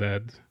character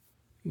that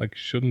like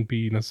shouldn't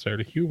be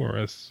necessarily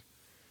humorous,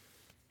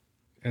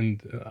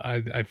 and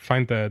I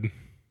find that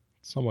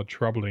somewhat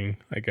troubling,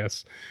 I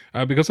guess,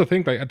 because I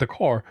think like at the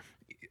core,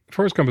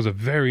 Forrest Gump is a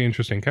very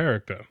interesting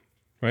character,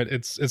 right?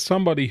 It's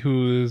somebody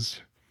who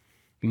is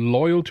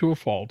loyal to a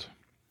fault,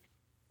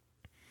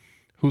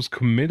 who's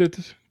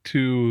committed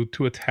to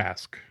a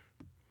task,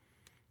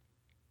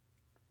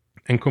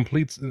 and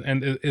completes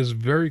and is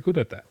very good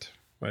at that,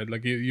 right?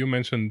 Like you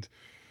mentioned,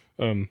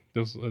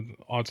 there's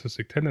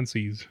autistic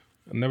tendencies.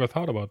 I never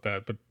thought about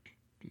that, but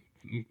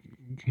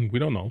we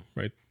don't know,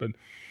 right? But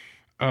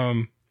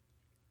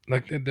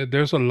like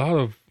there's a lot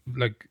of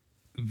like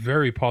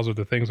very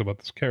positive things about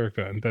this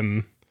character, and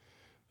then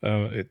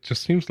it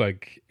just seems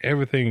like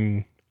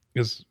everything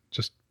is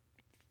just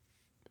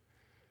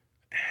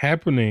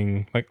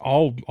happening, like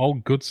all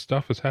good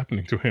stuff is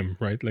happening to him,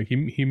 right? Like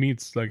he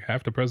meets like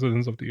half the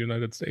presidents of the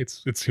United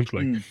States, it seems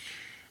like.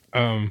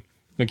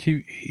 Like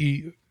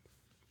he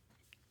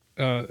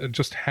it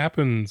just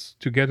happens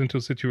to get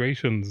into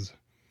situations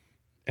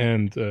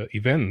and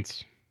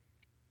events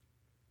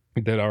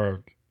that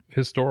are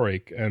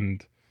historic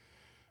and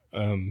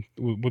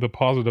with a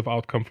positive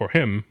outcome for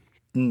him.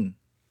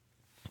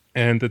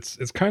 And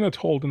it's kind of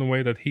told in a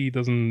way that he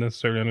doesn't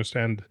necessarily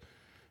understand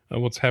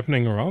what's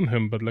happening around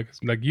him, but like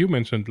you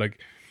mentioned, like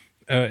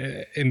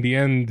in the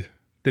end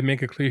they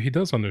make it clear he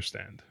does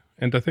understand.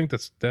 And I think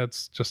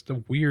that's just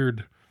a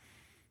weird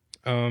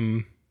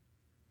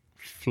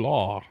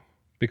flaw,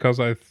 because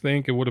I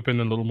think it would have been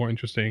a little more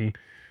interesting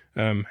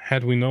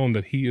had we known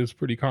that he is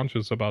pretty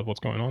conscious about what's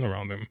going on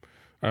around him.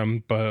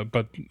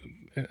 But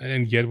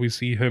yet we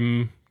see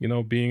him,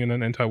 being in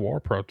an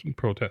anti-war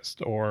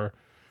protest, or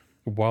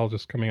while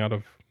just coming out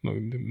of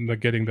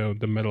getting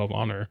the Medal of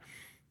Honor,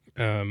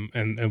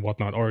 and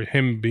whatnot, or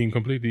him being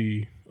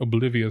completely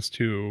oblivious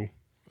to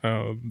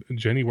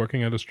Jenny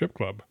working at a strip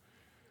club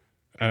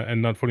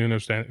and not fully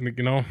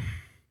understanding,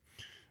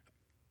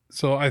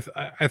 So I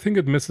think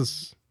it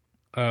misses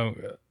a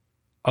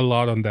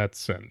lot on that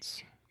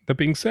sense. That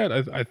being said,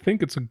 I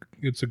think it's a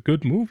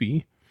good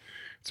movie.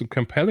 It's a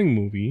compelling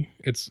movie.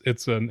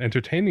 It's an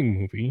entertaining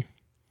movie,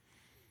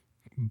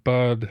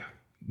 but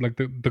like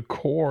the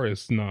core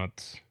is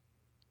not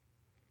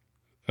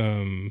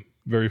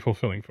very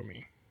fulfilling for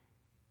me.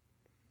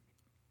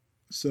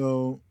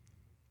 So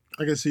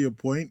I can see your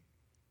point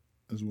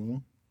as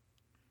well.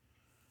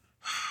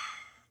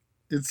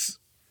 It's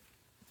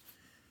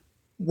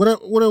what I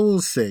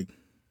will say.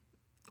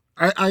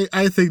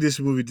 I think this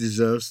movie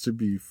deserves to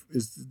be in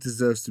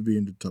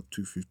the top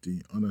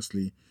 250,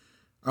 honestly.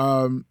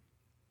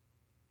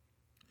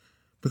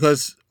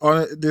 Because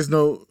there's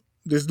no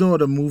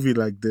other movie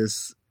like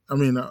this. I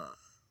mean,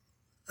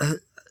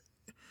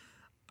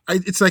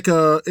 it's like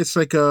a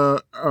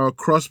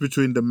cross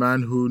between The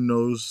Man Who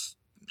Knows.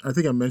 I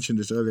think I mentioned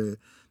this earlier.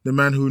 The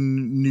Man Who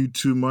Knew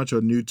Too Much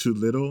or Knew Too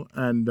Little,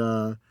 and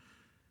the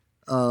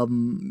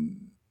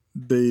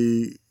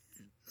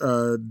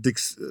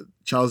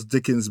Charles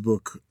Dickens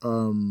book.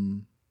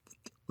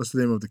 What's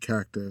the name of the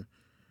character?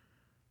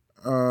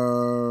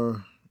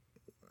 I've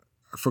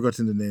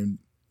forgotten the name.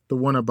 The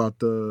one about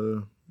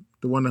the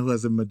the one who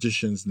has a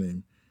magician's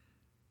name.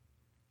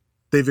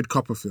 David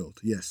Copperfield,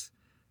 yes.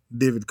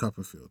 David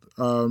Copperfield.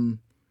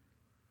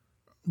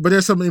 But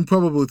there's some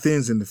improbable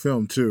things in the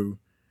film, too.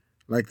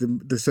 Like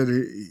they said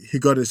he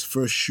got his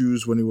first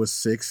shoes when he was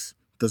 6.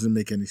 Doesn't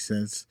make any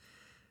sense.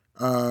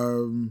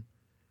 I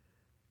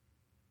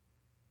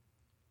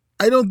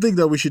don't think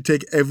that we should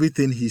take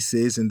everything he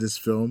says in this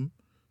film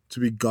to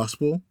be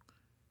gospel.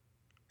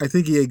 I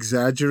think he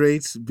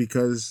exaggerates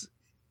because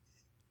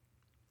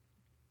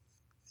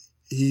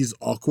he's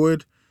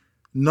awkward,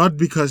 not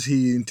because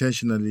he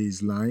intentionally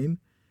is lying.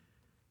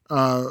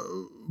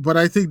 But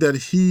I think that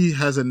he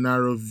has a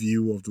narrow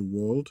view of the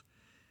world.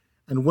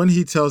 And when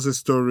he tells a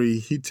story,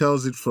 he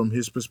tells it from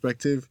his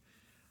perspective.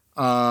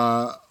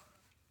 And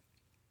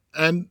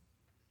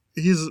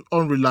he's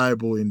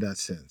unreliable in that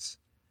sense.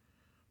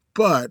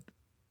 But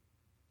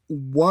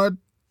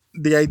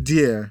the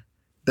idea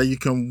that you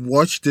can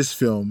watch this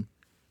film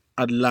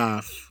and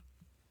laugh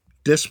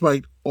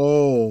despite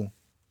all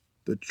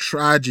the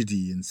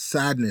tragedy and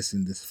sadness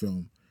in this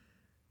film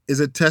is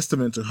a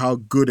testament to how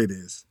good it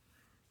is.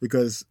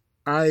 Because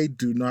I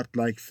do not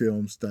like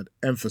films that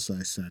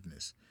emphasize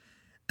sadness.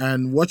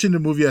 And watching the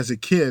movie as a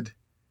kid,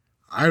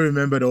 I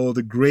remembered all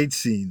the great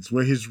scenes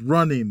where he's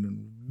running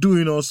and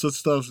doing all sorts of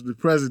stuff with the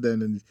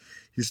president, and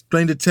he's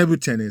playing the table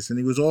tennis, and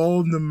it was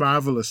all the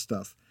marvelous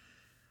stuff.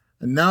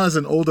 And now as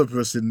an older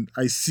person,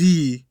 I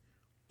see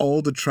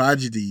all the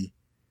tragedy,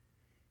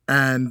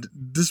 and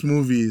this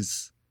movie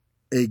is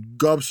a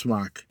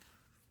gobsmack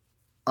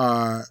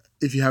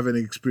if you have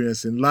any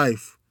experience in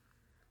life.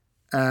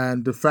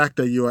 And the fact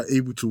that you are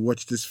able to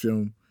watch this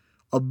film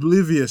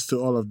oblivious to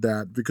all of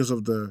that because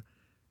of the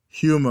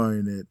humor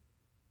in it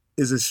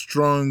is a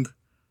strong,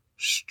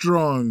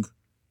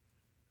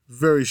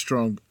 very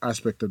strong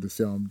aspect of the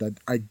film that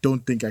I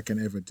don't think I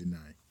can ever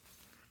deny.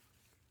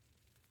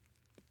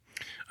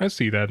 I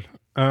see that.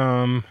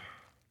 I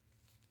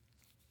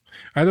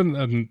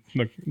didn't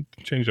like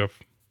change of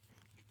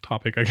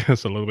topic, I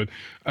guess, a little bit.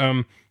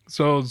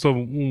 So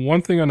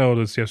one thing I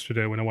noticed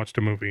yesterday when I watched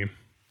the movie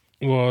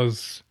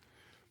was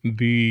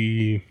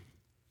the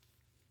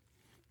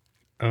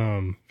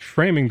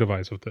framing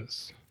device of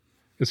this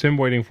is him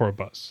waiting for a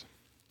bus,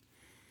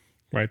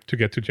 right, to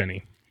get to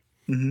Jenny.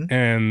 Mm-hmm.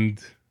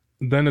 And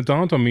then it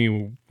dawned on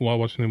me while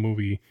watching the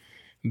movie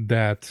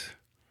that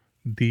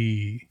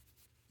the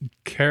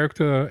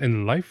character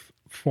and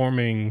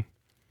life-forming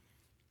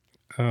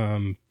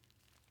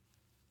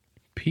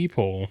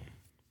people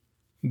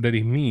that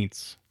he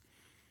meets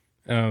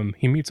on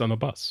a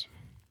bus.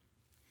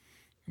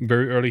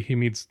 Very early, he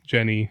meets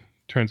Jenny,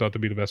 turns out to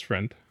be the best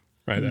friend,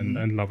 right, mm-hmm.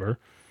 and lover.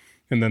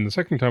 And then the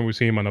second time we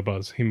see him on a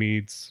bus, he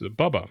meets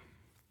Bubba.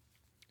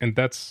 And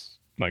that's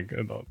like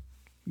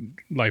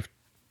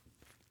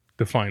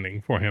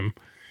life-defining for him.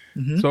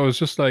 Mm-hmm. So it's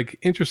just like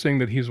interesting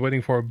that he's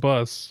waiting for a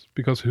bus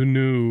because who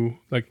knew,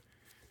 like,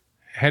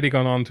 had he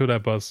gone on to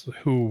that bus,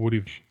 who would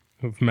he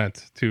have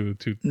met to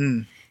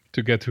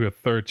get to a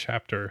third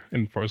chapter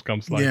in Forrest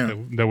Gump's life? Yeah.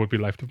 That would be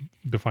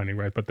life-defining,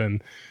 right? But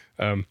then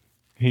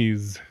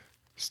he's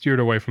steered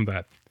away from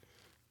that,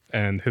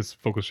 and his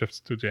focus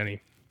shifts to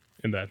Jenny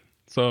in that.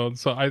 So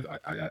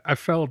I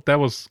felt that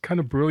was kind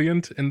of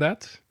brilliant in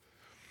that.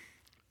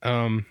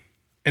 And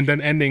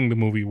then ending the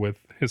movie with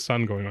his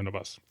son going on the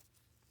bus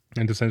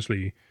and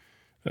essentially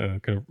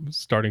kind of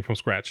starting from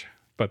scratch,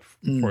 but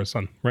for his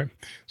son, right?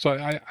 So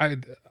I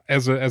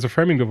as a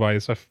framing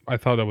device, I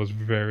thought that was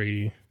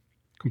very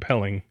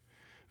compelling.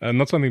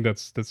 Not something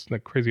that's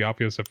like crazy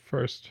obvious at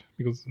first,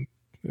 because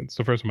it's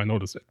the first time I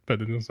noticed it,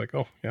 but it was like,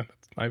 oh yeah,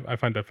 I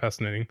find that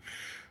fascinating.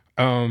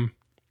 And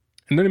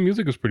then the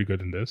music is pretty good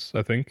in this.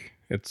 I think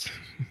it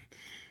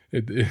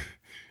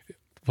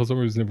for some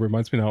reason it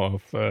reminds me now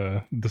of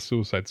the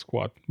Suicide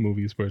Squad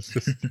movies, where it's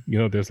just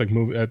there's like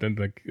movie and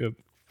like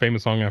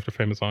famous song after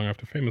famous song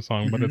after famous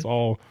song, mm-hmm. but it's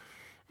all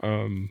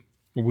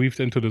weaved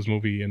into this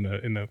movie in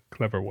a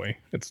clever way.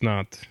 It's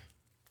not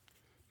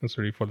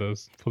necessarily for the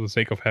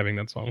sake of having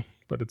that song,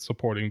 but it's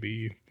supporting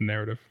the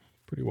narrative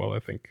pretty well, I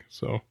think.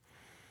 So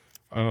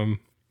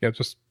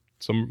just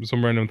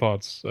some random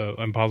thoughts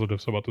and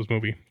positives about this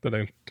movie that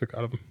I took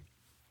out of them.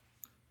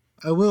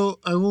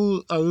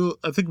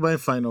 I think my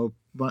final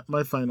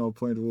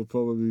point will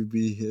probably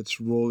be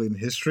its role in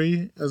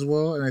history as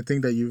well. And I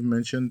think that you've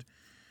mentioned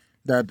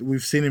that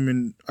we've seen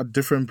him at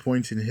different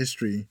points in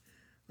history.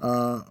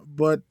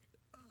 But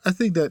I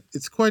think that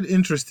it's quite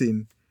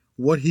interesting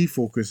what he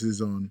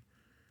focuses on,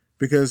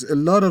 because a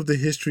lot of the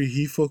history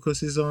he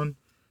focuses on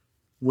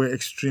were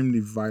extremely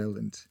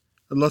violent.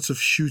 Lots of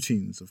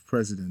shootings of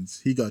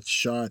presidents. He got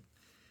shot.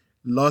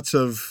 Lots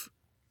of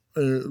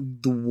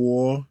the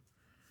war.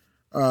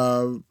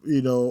 There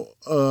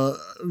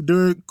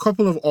were a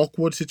couple of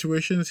awkward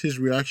situations. His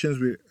reactions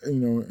with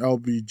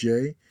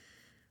LBJ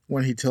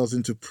when he tells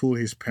him to pull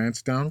his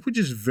pants down, which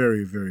is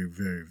very, very,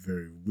 very,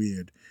 very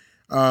weird.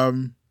 But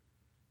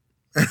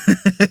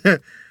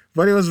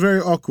it was very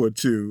awkward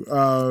too.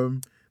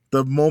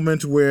 The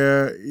moment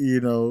where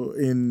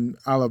in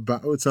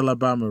Alabama, it's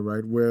Alabama,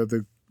 right, where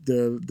the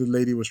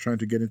lady was trying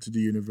to get into the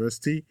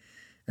university,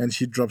 and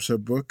she drops her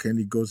book, and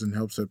he goes and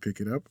helps her pick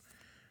it up.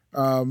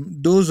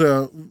 Those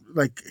are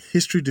like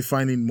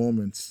history-defining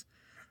moments,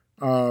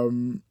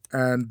 and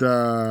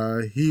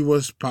he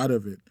was part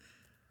of it.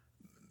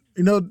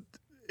 You know,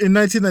 in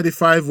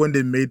 1995 when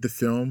they made the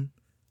film,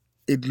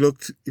 it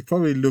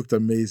probably looked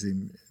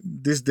amazing.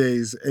 These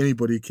days,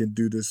 anybody can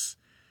do this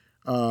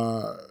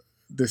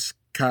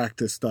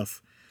character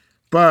stuff.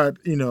 But,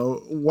 you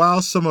know,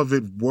 while some of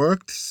it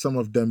worked, some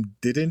of them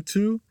didn't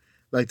too.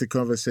 Like The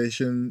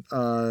Conversation,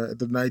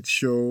 the night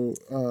show,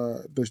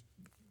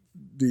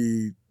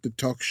 the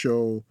talk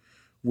show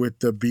with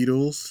the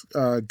Beatles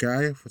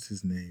guy. What's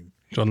his name?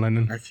 John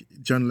Lennon.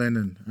 John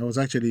Lennon. I was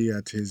actually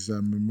at his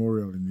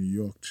memorial in New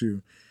York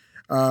too.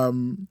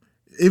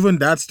 Even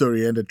that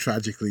story ended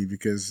tragically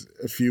because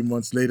a few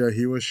months later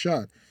he was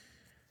shot.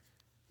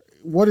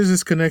 What is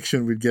his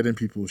connection with getting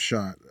people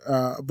shot?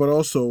 But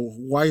also,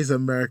 why is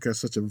America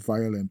such a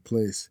violent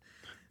place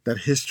that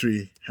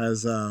history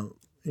has,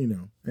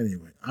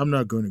 anyway, I'm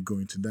not going to go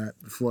into that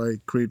before I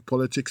create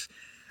politics.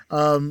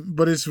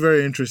 But it's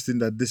very interesting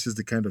that this is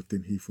the kind of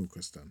thing he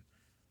focused on.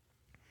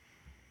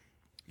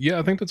 Yeah,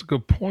 I think that's a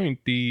good point.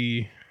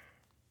 Like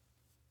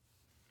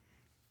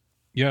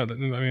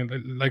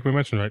we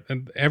mentioned, right?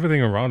 And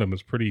everything around him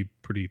is pretty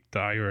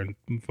dire and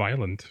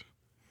violent.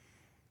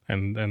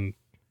 And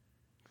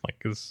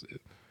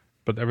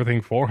but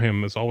everything for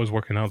him is always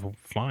working out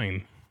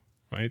fine,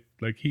 right?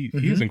 Like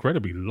he's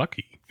incredibly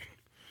lucky.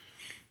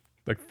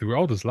 Like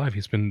throughout his life,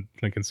 he's been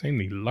like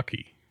insanely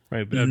lucky,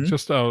 right?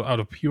 Just out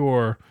of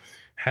pure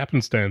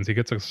happenstance, he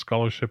gets a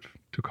scholarship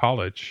to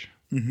college,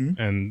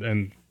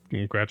 and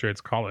graduates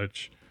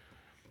college,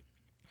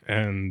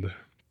 and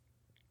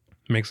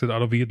makes it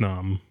out of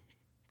Vietnam.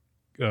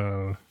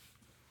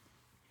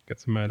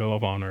 Gets a Medal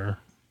of Honor.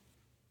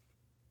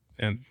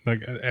 And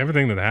like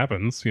everything that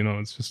happens, you know,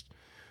 it's just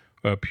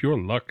pure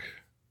luck.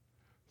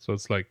 So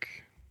it's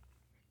like,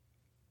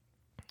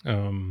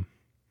 and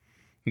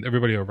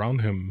everybody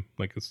around him,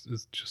 like,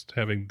 is just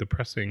having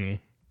depressing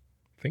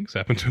things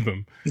happen to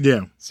them.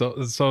 Yeah. So,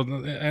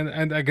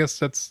 and I guess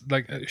that's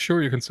like,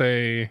 sure, you can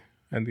say,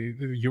 and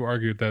you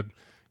argued that,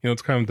 you know,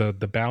 it's kind of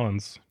the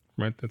balance,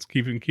 right? That's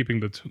keeping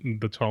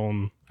the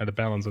tone at a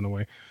balance in a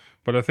way.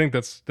 But I think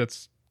that's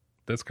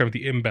kind of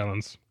the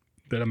imbalance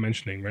that I'm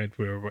mentioning, right?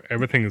 Where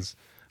everything is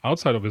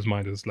outside of his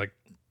mind is like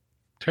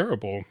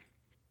terrible,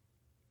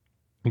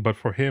 but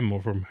for him,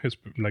 or from his,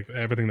 like,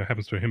 everything that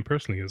happens to him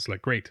personally is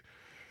like great.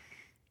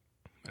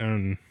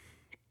 And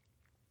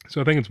so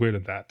I think it's weird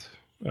at that.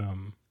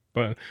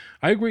 But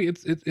I agree,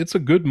 it's a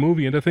good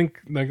movie, and I think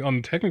like on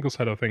the technical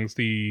side of things,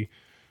 the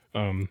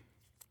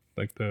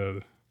like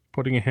the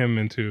putting him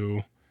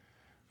into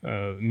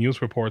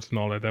news reports and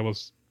all that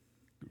was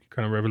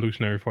kind of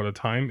revolutionary for the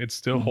time. It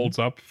still holds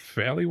up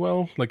fairly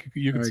well. Like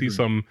you could see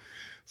some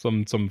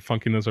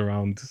funkiness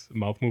around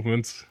mouth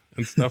movements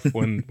and stuff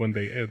when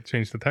they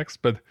changed the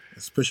text, but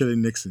especially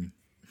Nixon.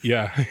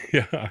 Yeah.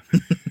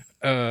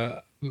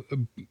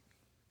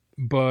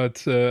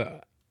 But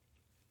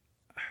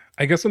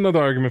I guess another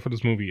argument for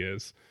this movie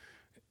is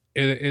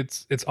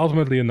it's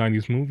ultimately a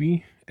 90s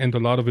movie, and a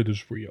lot of it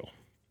is real.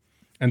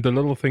 And the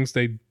little things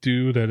they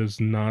do that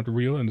is not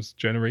real and is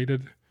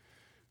generated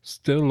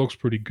still looks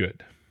pretty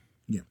good.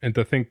 Yeah. And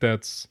I think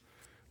that's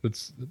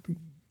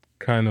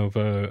kind of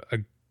a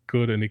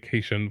good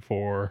indication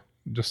for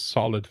just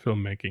solid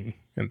filmmaking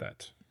in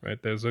that, right?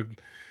 They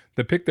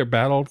pick their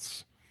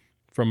battles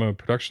from a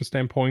production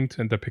standpoint,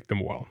 and they pick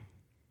them well.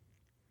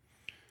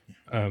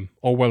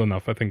 Or well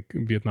enough. I think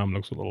Vietnam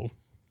looks a little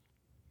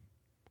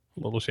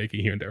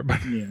shaky here and there,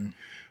 but yeah.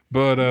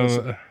 But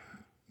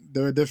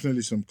there are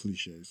definitely some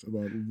cliches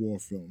about war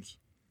films.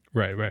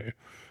 Right.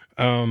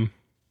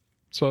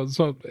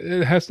 So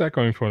it has that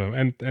going for them,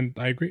 and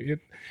I agree.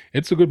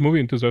 It's a good movie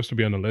and deserves to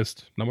be on the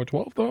list. Number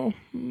 12, though,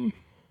 I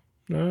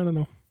don't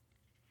know.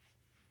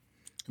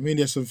 I mean,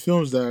 there's some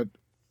films that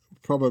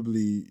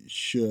probably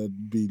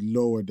should be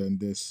lower than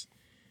this,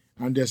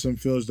 and there's some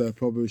films that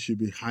probably should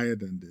be higher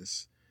than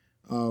this.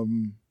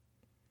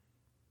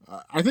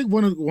 I think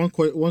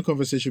one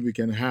conversation we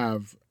can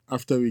have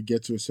after we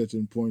get to a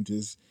certain point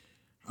is,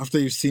 after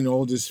you've seen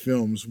all these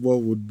films,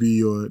 what would be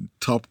your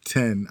top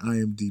 10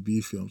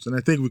 IMDb films? And I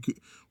think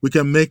we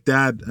can make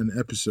that an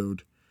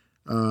episode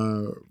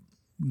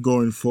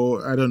going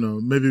forward. I don't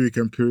know. Maybe we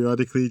can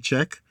periodically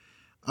check,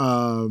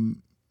 like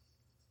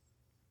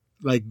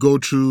go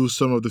through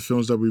some of the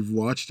films that we've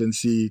watched and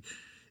see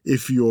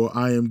if your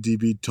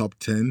IMDb top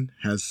 10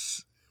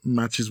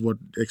 matches what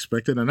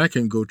expected. And I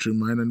can go through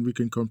mine and we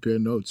can compare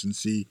notes and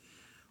see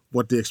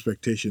what the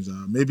expectations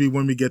are. Maybe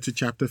when we get to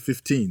chapter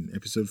 15,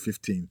 episode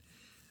 15,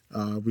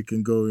 we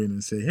can go in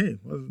and say, hey,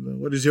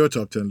 what is your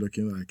top 10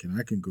 looking like? And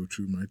I can go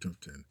through my top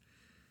 10.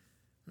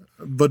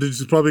 But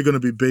it's probably going to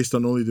be based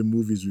on only the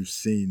movies we've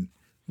seen,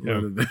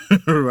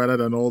 rather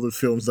than all the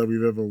films that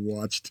we've ever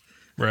watched.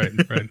 Right.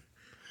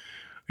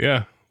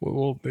 Yeah.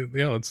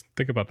 Let's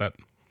think about that.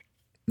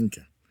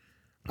 Okay.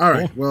 All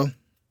right. Cool. Well,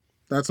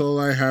 that's all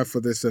I have for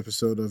this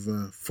episode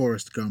of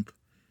Forrest Gump.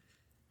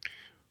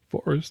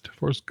 Forrest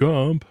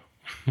Gump.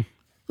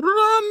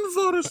 Run,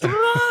 Forrest,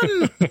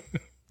 run!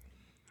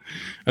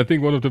 I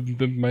think one of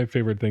my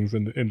favorite things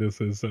in this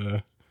is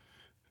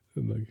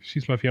like,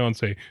 she's my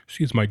fiance.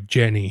 She's my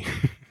Jenny.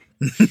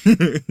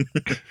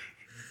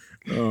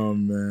 Oh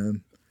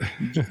man.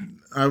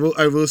 I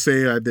will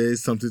say that there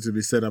is something to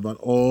be said about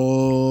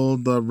all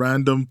the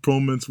random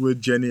moments where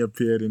Jenny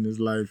appeared in his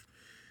life.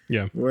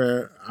 Yeah.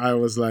 Where I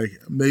was like,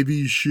 maybe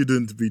you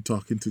shouldn't be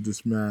talking to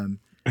this man.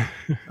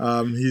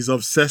 He's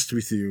obsessed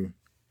with you,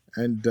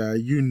 and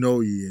you know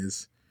he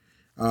is.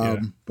 But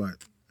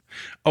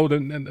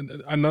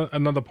then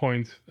another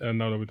point.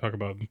 Now that we talk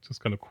about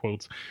just kind of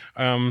quotes,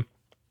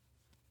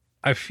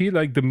 I feel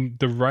like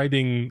the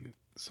writing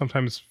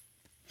sometimes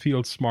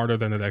feels smarter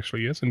than it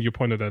actually is, and you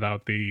pointed that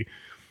out. The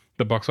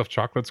box of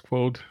chocolates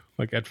quote,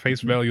 like at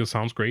face value,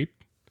 sounds great,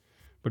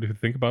 but if you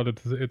think about it,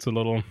 it's a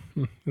little,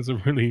 is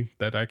it really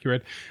that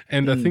accurate?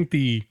 And I think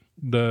the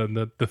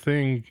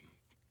thing,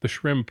 the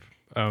shrimp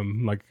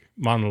like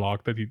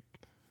monologue that you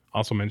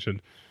also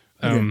mentioned,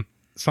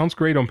 sounds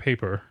great on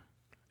paper,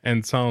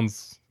 and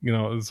sounds,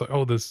 it's like,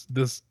 oh, this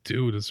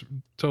dude is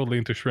totally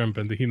into shrimp,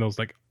 and he knows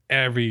like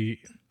every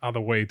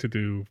other way to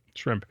do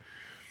shrimp.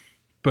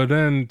 But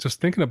then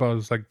just thinking about it,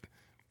 it's like,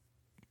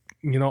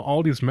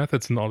 all these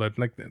methods and all that,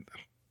 like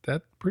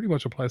that pretty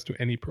much applies to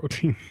any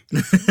protein.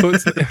 So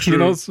it's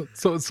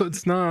so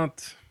it's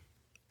not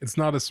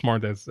as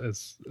smart as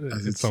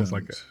it sounds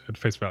like at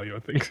face value, I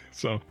think.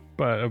 So,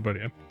 but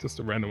yeah, just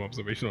a random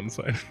observation on the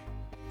side.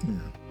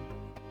 Yeah.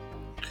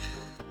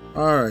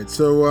 All right,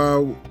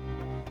 so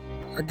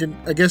I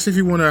guess if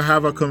you want to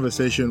have a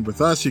conversation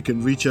with us, you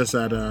can reach us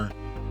at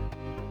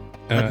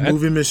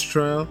Movie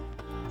Mistrial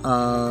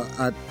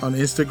on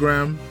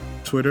Instagram,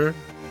 Twitter,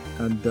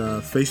 and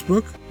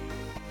Facebook.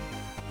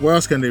 Where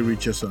else can they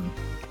reach us on?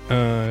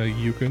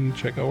 You can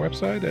check our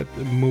website at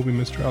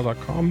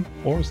moviemistrial.com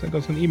or send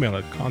us an email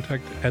at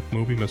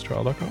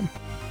contact@moviemistrial.com.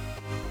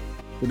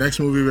 The next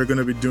movie we're going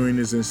to be doing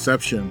is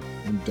Inception,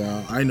 and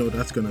I know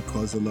that's going to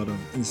cause a lot of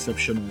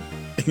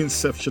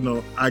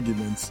inceptional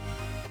arguments.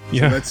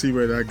 Yeah. So let's see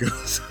where that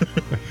goes.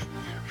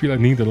 I feel I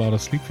need a lot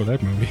of sleep for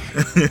that movie.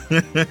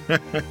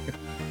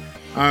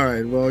 All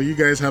right. Well, you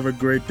guys have a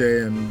great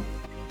day, and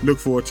look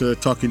forward to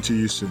talking to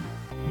you soon.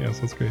 Yeah,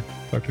 sounds great.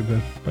 Talk to you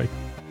then. Bye.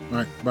 All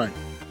right. Bye.